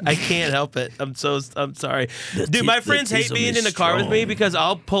 I can't help it. I'm sorry. Dude, my friends hate tism being is in a car with me strong. because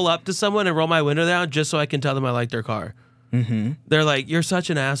I'll pull up to someone and roll my window down just so I can tell them I like their car. Mm-hmm. They're like, "You're such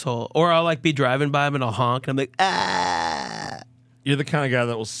an asshole," or I'll like be driving by them and I'll honk and I'm like, "Ah." You're the kind of guy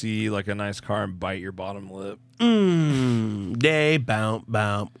that will see like a nice car and bite your bottom lip. Day bounce.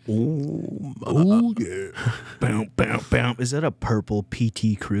 Oh yeah. Bounce. Is that a purple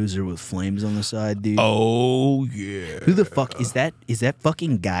PT Cruiser with flames on the side, dude? Oh yeah. Who the fuck is that? Is that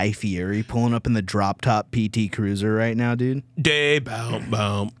fucking Guy Fieri pulling up in the drop top PT Cruiser right now, dude? Day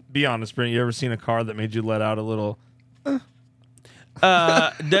bounce. Be honest, Brent. You ever seen a car that made you let out a little?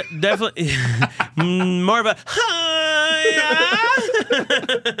 Definitely more of a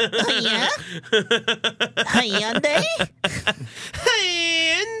Yeah? Hyundai?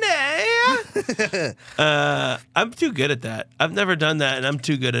 I'm too good at that. I've never done that, and I'm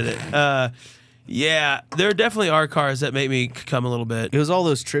too good at it. Yeah, there definitely are cars that make me come a little bit. It was all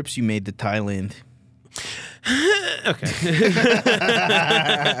those trips you made to Thailand. Okay.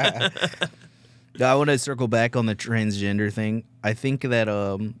 I want to circle back on the transgender thing. I think that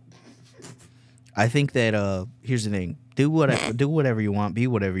here's the thing. Do whatever you want, be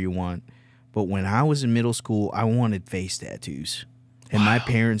whatever you want. But when I was in middle school, I wanted face tattoos. And my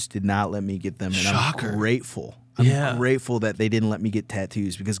parents did not let me get them, and Shocker. I'm grateful. I'm grateful that they didn't let me get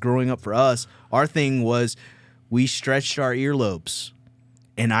tattoos because growing up for us, our thing was we stretched our earlobes,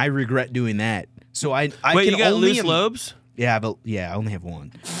 and I regret doing that. So I Wait, can you got only loose lobes? Yeah, but I only have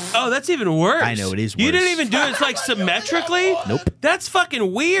one. Oh, that's even worse. I know, it is You worse. didn't even do it. It's like symmetrically. Nope. That's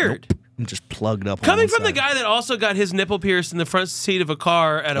fucking weird. I'm just plugged up. Coming on one from the side. guy that also got his nipple pierced in the front seat of a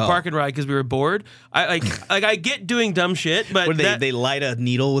car at a parking ride because we were bored, I I get doing dumb shit, but Where they light a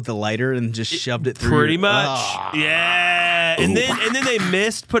needle with a lighter and just shoved it through. pretty much, Ah. yeah. And then they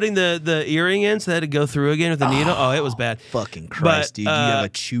missed putting the earring in, so they had to go through again with the needle. Oh, it was bad. Fucking Christ, But, dude! You have a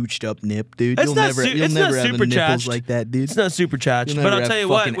chooched up nip, dude. It's You'll not never, su- you'll it's never not have super nipples chatched. like that, dude. It's not super chatched, You'll but never I'll have tell you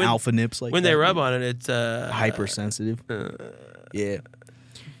what, fucking alpha nips like when that, they rub dude. on it, it's Hypersensitive. Yeah,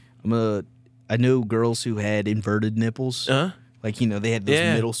 I know girls who had inverted nipples. Like, they had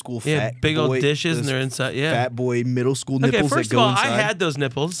those middle school fat big old boy, dishes and those they're inside. Yeah. fat boy middle school Okay, nipples first that of go all, inside. I had those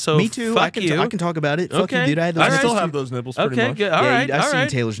nipples, so Me too. Fuck I can you. I can talk about it. Fuck Okay. you, dude. I had those. All I right. still nipples have too. those nipples pretty Okay, much. good. All Yeah, right, I've all seen right.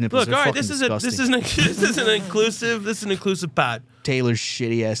 Taylor's nipples. Look, They're all right. fucking This is an inclusive pod. Taylor's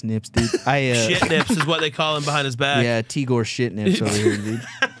shitty ass nips, dude. Shit nips is what they call him behind his back. Yeah, Tigor shit nips over here, dude.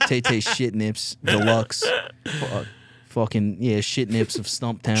 Tay shit nips deluxe. Fucking shit nips of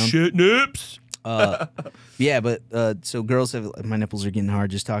Stumptown. Shit nips. Yeah, but so girls have my nipples are getting hard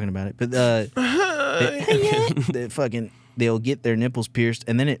just talking about it. But they'll get their nipples pierced,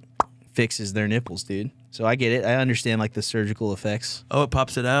 and then it fixes their nipples, dude. So I get it. I understand like the surgical effects. Oh, it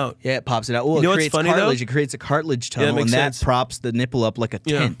pops it out. Yeah, it pops it out. Well, You know it what's creates funny, cartilage. though? It creates a cartilage Yeah, that tunnel, makes and sense. that props the nipple up like a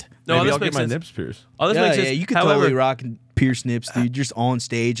tent. No, Maybe this I'll get makes my sense. nips pierced. Oh, this Yeah, makes yeah, sense. you could However, totally rock pierced nips, dude. You're just on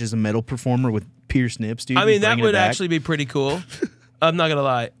stage as a metal performer with pierced nips, dude. I mean, that Bringing it would back. actually be pretty cool. I'm not gonna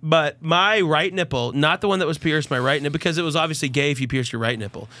lie, but my right nipple, not the one that was pierced, my right nipple, because it was obviously gay if you pierced your right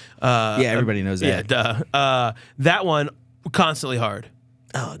nipple. Yeah, everybody knows that. Yeah, duh. That one constantly hard.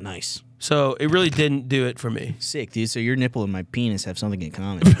 Oh, nice. So it really didn't do it for me. Sick, dude. So your nipple and my penis have something in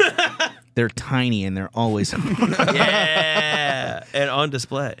common. They're tiny and they're always. Yeah, and on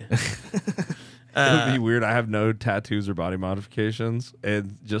display. It would be weird. I have no tattoos or body modifications,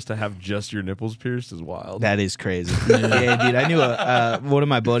 and just to have just your nipples pierced is wild. That is crazy. Yeah, dude. I knew one of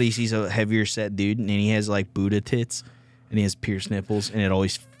my buddies. He's a heavier set dude, and he has like Buddha tits, and he has pierced nipples, and it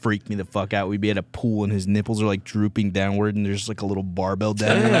always freaked me the fuck out. We'd be at a pool, and his nipples are like drooping downward, and there's like a little barbell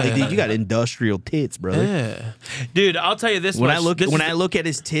down there. I'm like, dude, you got industrial tits, brother. Yeah. Dude, I'll tell you this When much. I look at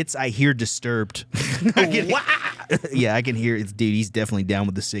his tits, I hear disturbed. Yeah, I can hear it. Dude, he's definitely down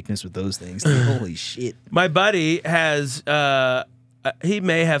with the sickness with those things. Dude, holy shit. My buddy has, he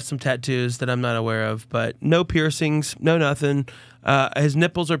may have some tattoos that I'm not aware of, but no piercings, no nothing. His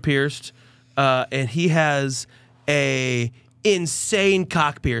nipples are pierced, and he has a insane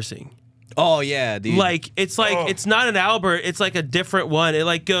cock piercing. Oh yeah, dude. Like it's not an Albert, it's like a different one.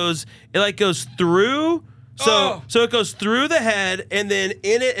 It goes through. So it goes through the head and then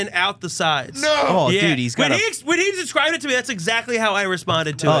in it and out the sides. No. Oh, Yeah. dude, he's got when he described it to me, that's exactly how I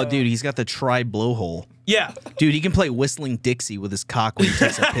responded to it. Oh, dude, he's got the tri blowhole. Yeah. Dude, he can play Whistling Dixie with his cock when he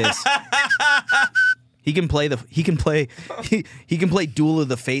takes a piss. He can play Duel of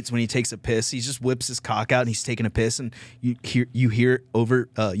the Fates when he takes a piss. He just whips his cock out and he's taking a piss, and you hear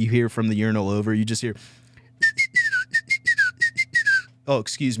from the urinal over. You just hear. Oh,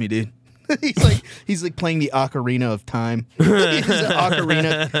 excuse me, dude. he's like playing the ocarina of time. He has an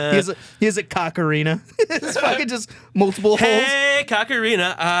ocarina. He has a cockarina. It's fucking just multiple holes. Hey,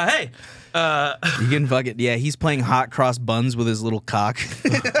 Cockarina. Hey. You can fucking he's playing hot cross buns with his little cock.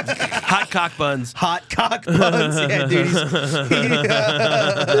 Hot cock buns. Hot cock buns. Yeah, dude.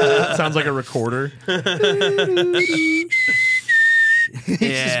 Sounds like a recorder.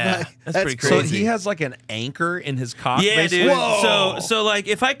 Yeah, that's pretty So crazy. he has like an anchor in his cock. Yeah, basically? dude. Whoa. So like,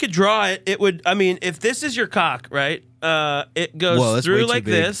 if I could draw it, it would. I mean, if this is your cock, right? It goes Whoa, that's way through too like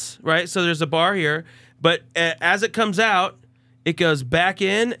big. this, right? So there's a bar here, but as it comes out, it goes back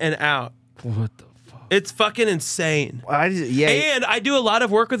in and out. What the fuck? It's fucking insane. Yeah. And I do a lot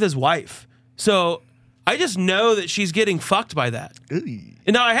of work with his wife, so I just know that she's getting fucked by that. And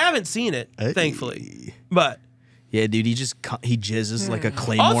now I haven't seen it, thankfully, but. Yeah, dude, he jizzes like a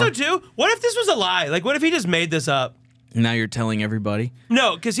claymore. Also, too, what if this was a lie? Like, what if he just made this up? Now you're telling everybody.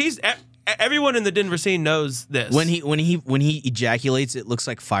 No, because everyone in the Denver scene knows this. When he ejaculates, it looks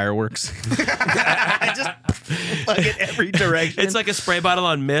like fireworks. Just fucking every direction. It's like a spray bottle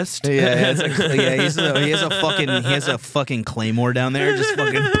on mist. Yeah, it's like, he has a fucking claymore down there. Just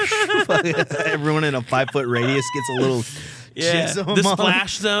fucking everyone in a 5-foot radius gets a little. Yeah, jizz the on.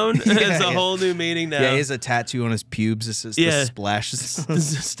 splash zone is a whole new meaning now. Yeah, he has a tattoo on his pubes. This is the splash.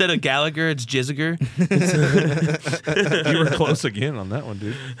 Instead of Gallagher, it's Jizziger. You were close again on that one,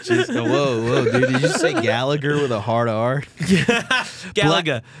 dude. Whoa, dude! Did you say Gallagher with a hard R?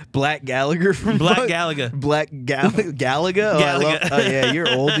 Gallagher. Black Gallagher from Black Gallagher. Gallagher. Oh, yeah,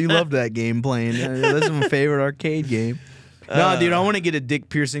 you're old. You love that game playing. That's my favorite arcade game. No, dude, I want to get a dick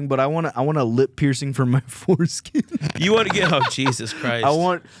piercing, but I want a lip piercing for my foreskin. You want to get? Oh, Jesus Christ!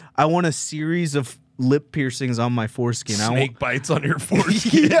 I want a series of lip piercings on my foreskin. Snake bites on your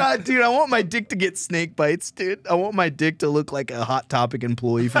foreskin. Yeah, dude, I want my dick to get snake bites, dude. I want my dick to look like a Hot Topic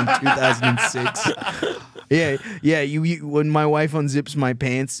employee from 2006. Yeah. You when my wife unzips my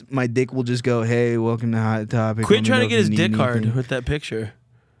pants, my dick will just go, "Hey, welcome to Hot Topic." Quit trying to get his dick hard with that picture.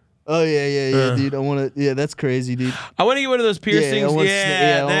 Oh yeah, dude. I want to. Yeah, that's crazy, dude. I want to get one of those piercings.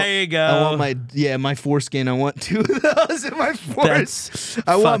 Yeah, There you go. I want my foreskin. I want 2 of those in my foreskin. That's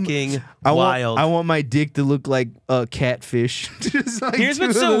fucking wild. I want my dick to look like a catfish. Just like Here's 2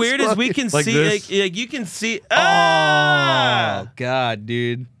 what's of so those weird is we fucking- can like see, this? like you can see. Oh God,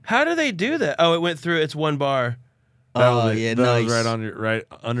 dude. How do they do that? Oh, it went through. It's one bar. Oh yeah, that nice. was right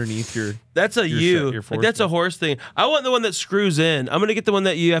underneath your. That's a your like that's a foreskin. horse thing. I want the one that screws in. I'm gonna get the one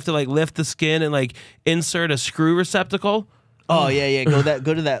that you have to like lift the skin and like insert a screw receptacle. Oh yeah. Go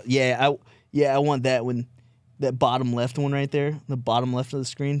to that. Yeah, I want that one. That bottom left one right there. The bottom left of the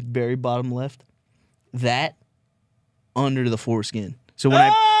screen, very bottom left. That under the foreskin. So when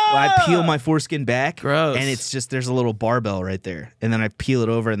I peel my foreskin back. Gross. And it's just, there's a little barbell right there. And then I peel it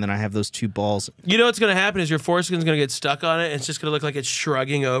over, and then I have those 2 balls. You know what's going to happen is your foreskin's going to get stuck on it, and it's just going to look like it's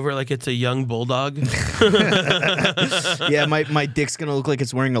shrugging over like it's a young bulldog. Yeah, my dick's going to look like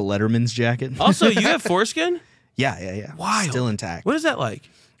it's wearing a Letterman's jacket. Also, you have foreskin? Yeah. Wild. Still intact. What is that like?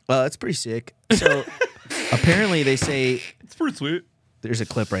 It's pretty sick. So apparently they say It's pretty sweet. there's a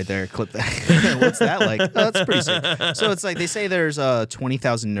clip right there. Clip that. What's that like? Oh, that's pretty sick. So it's like they say there's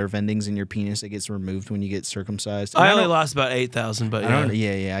 20,000 nerve endings in your penis that gets removed when you get circumcised. And I only lost about 8,000, but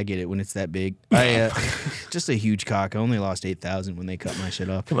yeah, I get it when it's that big. I just a huge cock. I only lost 8,000 when they cut my shit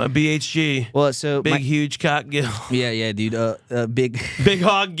off. Come on, BHG. Well, so Big, huge cock gill. yeah, dude. Big Big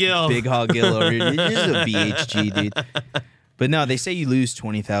hog gill. big hog gill over here. This is a BHG, dude. But no, they say you lose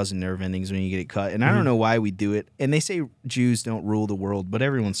 20,000 nerve endings when you get it cut, and I don't know why we do it. And they say Jews don't rule the world, but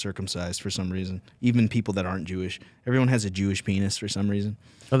everyone's circumcised for some reason. Even people that aren't Jewish, everyone has a Jewish penis for some reason.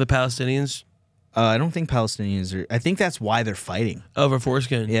 Are the Palestinians I don't think Palestinians are. I think that's why they're fighting. over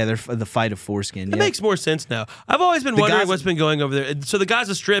foreskin? Yeah, they're the fight of foreskin. It Yeah. makes more sense now. I've always been wondering Gaza- what's been going over there. So the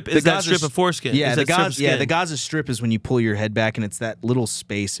Gaza Strip is that strip of foreskin. Yeah, is the that strip of Gaza, yeah, skin. the Gaza Strip is when you pull your head back, and it's that little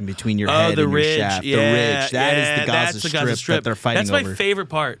space in between your Oh, head the and ridge. your shaft. Yeah, the ridge. That is the that's Gaza, the Gaza Strip that they're fighting That's my over. favorite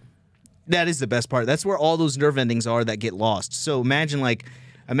part. That is the best part. That's where all those nerve endings are that get lost. So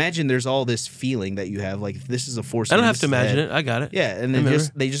imagine there's all this feeling that you have. Like, this is a foreskin. I don't have this to is the imagine head. it. I got it. Yeah, and then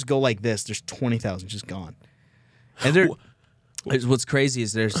they just go like this. There's 20,000 just gone. And what's crazy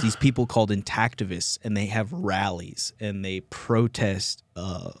is there's these people called intactivists, and they have rallies and they protest.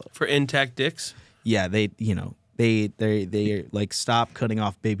 For intact dicks. Yeah, they like stop cutting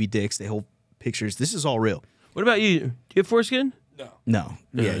off baby dicks. They hold pictures. This is all real. What about you? Do you have foreskin? No,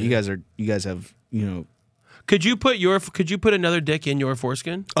 yeah, you guys have Could you put another dick in your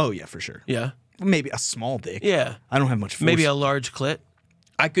foreskin? Oh yeah, for sure. Yeah. Maybe a small dick. Yeah. I don't have much force. Maybe a large clit.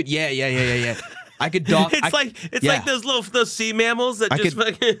 I could. Yeah. I could dock. It's like those sea mammals that just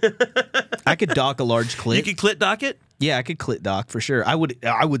could- fucking. I could dock a large clit. You could clit dock it. Yeah, I could clit dock for sure. I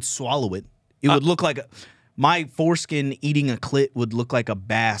would swallow it. It would look like my foreskin eating a clit would look like a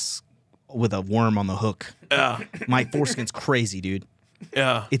bass with a worm on the hook. Yeah. My foreskin's crazy, dude.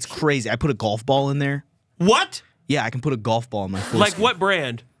 Yeah. It's crazy. I put a golf ball in there. What? Yeah, I can put a golf ball in my foreskin. Like what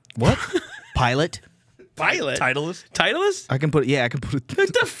brand? What? Pilot. Pilot. Titleist? Titleist? I can put.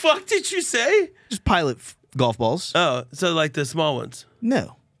 What the fuck did you say? just Pilot golf balls. Oh, so like the small ones.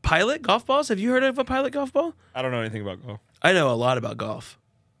 No. Pilot golf balls? Have you heard of a Pilot golf ball? I don't know anything about golf. I know a lot about golf.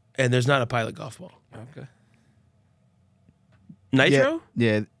 And there's not a Pilot golf ball. Okay. Nitro?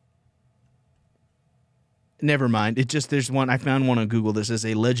 Yeah. Never mind. It just there's one. I found one on Google that says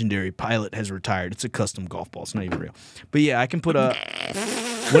a legendary pilot has retired. It's a custom golf ball. It's not even real. But yeah, I can put a.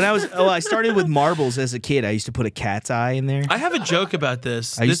 When I started with marbles as a kid. I used to put a cat's eye in there. I have a joke about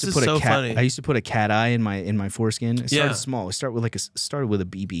this. I used This to is put so a cat. funny. I used to put a cat eye in my foreskin. It started Yeah. small. It started with a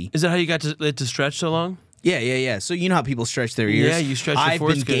BB. Is that how you got it to stretch so long? Yeah. So you know how people stretch their ears? Yeah, you stretch your I've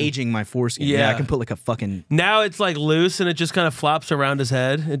foreskin. been gauging my foreskin. Yeah. I can put like a fucking. Now it's like loose and it just kind of flops around his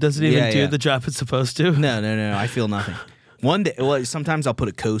head. It doesn't even do Yeah. the job it's supposed to. No. I feel nothing. One day, well, sometimes I'll put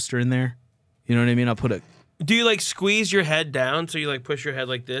a coaster in there. You know what I mean? I'll put a. Do you like squeeze your head down so you like push your head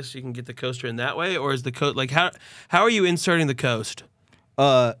like this so you can get the coaster in that way, or is the coast like how are you inserting the coast?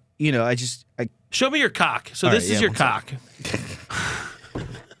 I Show me your cock. So All this right, is yeah, your one cock.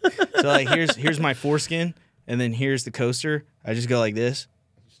 So like here's my foreskin, and then here's the coaster. I just go like this.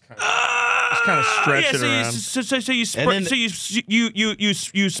 Just kind of stretch Yeah, it so around. And then-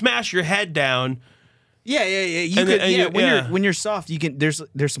 you smash your head down. Yeah. You And could, then- and yeah, you- when you're soft, you can. There's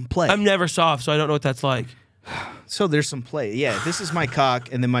some play. I'm never soft, so I don't know what that's like. So there's some play. Yeah, this is my cock,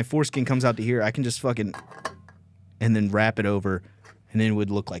 and then my foreskin comes out to here. I can just fucking, and then wrap it over, and then it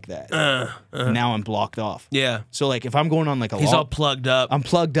would look like that. Now I'm blocked off. Yeah. So like if I'm going on like a He's long, all plugged up. I'm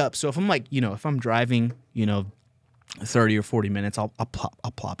plugged up. So if I'm like, if I'm driving, 30 or 40 minutes, I'll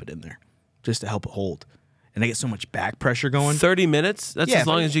plop it in there just to help it hold. And I get so much back pressure going. 30 minutes? That's Yeah, as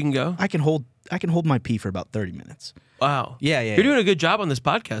long as you can go? I can hold my pee for about 30 minutes. Wow. Yeah. You're doing a good job on this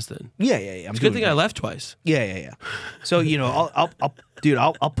podcast then. Yeah. It's a good thing I left twice. Yeah. So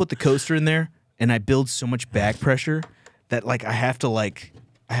I'll put the coaster in there, and I build so much back pressure that like I have to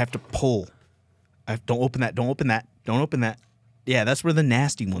pull. Don't open that. Yeah, that's where the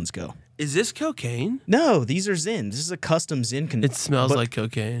nasty ones go. Is this cocaine? No, these are Zyn. This is a custom Zyn. It smells but like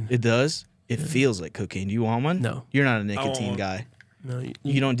cocaine. It does. It feels like cocaine. Do you want one? No. You're not a nicotine guy. No,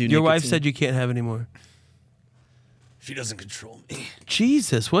 You don't do. Your wife nicotine? said you can't have any more. She doesn't control me.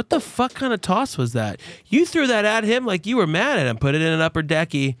 Jesus, what the fuck kind of toss was that? You threw that at him like you were mad at him. Put it in an upper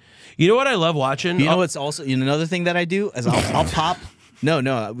decky. You know what I love watching? You know what's also another thing that I do is I'll pop.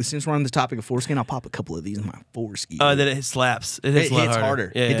 No. Since we're on the topic of foreskin, I'll pop a couple of these in my foreskin. Oh, then it slaps. It hits, It hits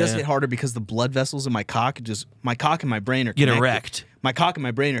harder. Yeah, It does hit harder because the blood vessels in my cock and my brain are Get connected. erect. My cock and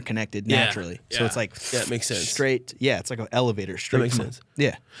my brain are connected naturally. So it's like Yeah, it makes sense. straight. Yeah, it's like an elevator straight. That makes from- sense.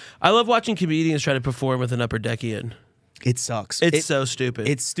 Yeah. I love watching comedians try to perform with an upper deck in. It sucks. It's so stupid.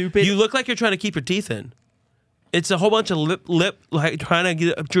 It's stupid. You look like you're trying to keep your teeth in. It's a whole bunch of lip, like trying to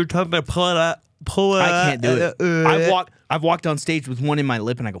get. You're trying to pull it up. I can't do it. I've walked on stage with one in my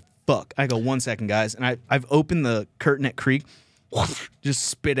lip and I go, fuck. I go, 1 second, guys. And I've opened the curtain at Creek, just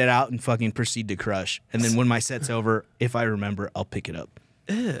spit it out and fucking proceed to crush. And then when my set's over, if I remember, I'll pick it up.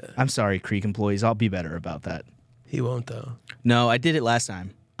 I'm sorry, Creek employees. I'll be better about that. He won't though. No, I did it last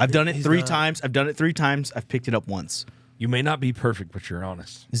time. I've done it three times. I've picked it up once. You may not be perfect, but you're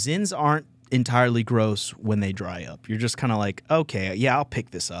honest. Zins aren't entirely gross when they dry up. You're just kind of like, okay, yeah, I'll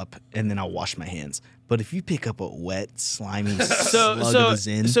pick this up and then I'll wash my hands. But if you pick up a wet, slimy slug of a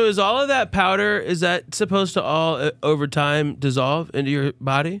Zin, So is all of that powder, is that supposed to all over time dissolve into your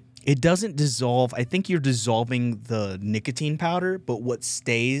body? it doesn't dissolve. I think you're dissolving the nicotine powder, but what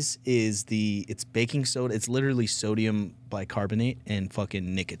stays is it's baking soda. It's literally sodium bicarbonate and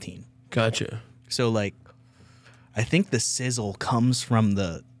fucking nicotine. Gotcha. So like, I think the sizzle comes from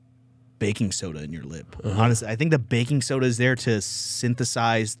the baking soda in your lip. Honestly, I think the baking soda is there to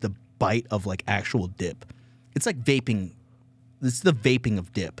synthesize the bite of like actual dip. It's like vaping. It's the vaping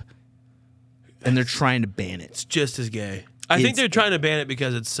of dip, and they're trying to ban it. It's just as gay. I think they're trying to ban it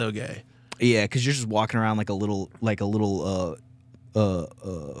because it's so gay. Yeah, because you're just walking around like a little,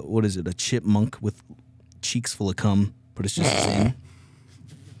 what is it? A chipmunk with cheeks full of cum, but it's just Zin.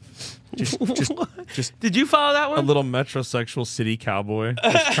 Just. Did you follow that one? A little metrosexual city cowboy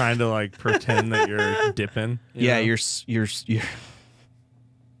just trying to like pretend that you're dipping. Yeah, know? you're.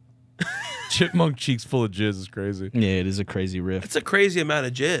 Chipmunk cheeks full of jizz is crazy. Yeah, it is a crazy riff. It's a crazy amount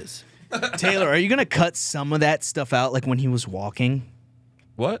of jizz. Taylor, are you gonna cut some of that stuff out, like when he was walking,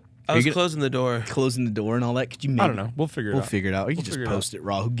 What? I was closing the door. closing the door and all that? Could you? Maybe, I don't know. We'll figure it We'll out. figure it out. Or you can figure just it post it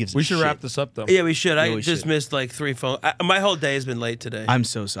raw. Who gives? We a should shit? wrap this up though. Yeah, we should. I we just should. missed like 3 phone. My whole day has been late today. I'm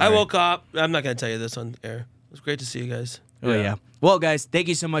so sorry. I woke up. I'm not going to tell you this on air. It was great to see you guys. Oh yeah. Well, guys, thank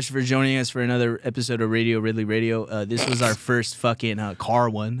you so much for joining us for another episode of Radio Ridley Radio. This was our first fucking car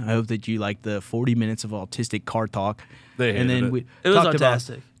one. I hope that you liked the 40 minutes of autistic car talk. They hated it. We It was talked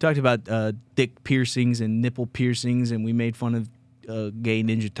fantastic. talked about dick piercings and nipple piercings, and we made fun of gay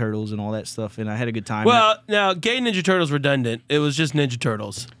Ninja Turtles and all that stuff. And I had a good time. Well, now, gay Ninja Turtles redundant. It was just Ninja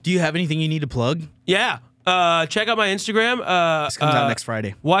Turtles. Do you have anything you need to plug? Yeah. Check out my Instagram. This comes out next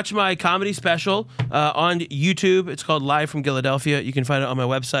Friday. Watch my comedy special on YouTube. It's called Live from Philadelphia. You can find it on my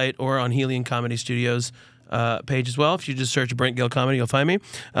website or on Helium Comedy Studios page as well. If you just search Brent Gill Comedy, you'll find me.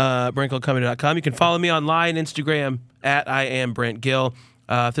 BrentGillComedy.com. You can follow me online, Instagram, at I am Brent Gill.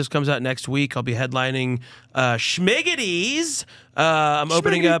 If this comes out next week, I'll be headlining Schmiggities. I'm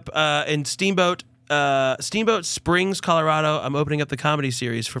opening up in Steamboat Springs, Colorado. I'm opening up the comedy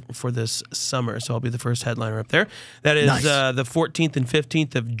series for this summer, so I'll be the first headliner up there. That is Nice. the 14th and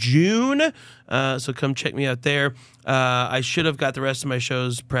 15th of June. So come check me out there. I should have got the rest of my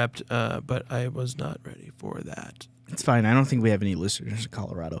shows prepped, but I was not ready for that. It's fine. I don't think we have any listeners in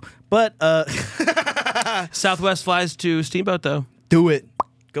Colorado. But Southwest flies to Steamboat, though. do it.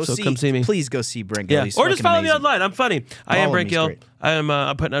 So come see me. Please go see Brent Gill. Yeah, He's or just fucking follow me amazing. online. I'm funny. I am Follow Brent me, Gill. he's great.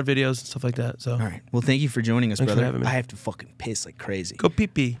 I'm putting out videos and stuff like that. So All right. Well, thank you for joining us, Thanks for brother. having me. I have to fucking piss like crazy. go pee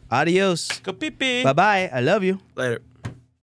pee. Adios. Go pee pee. Bye-bye. I love you. Later.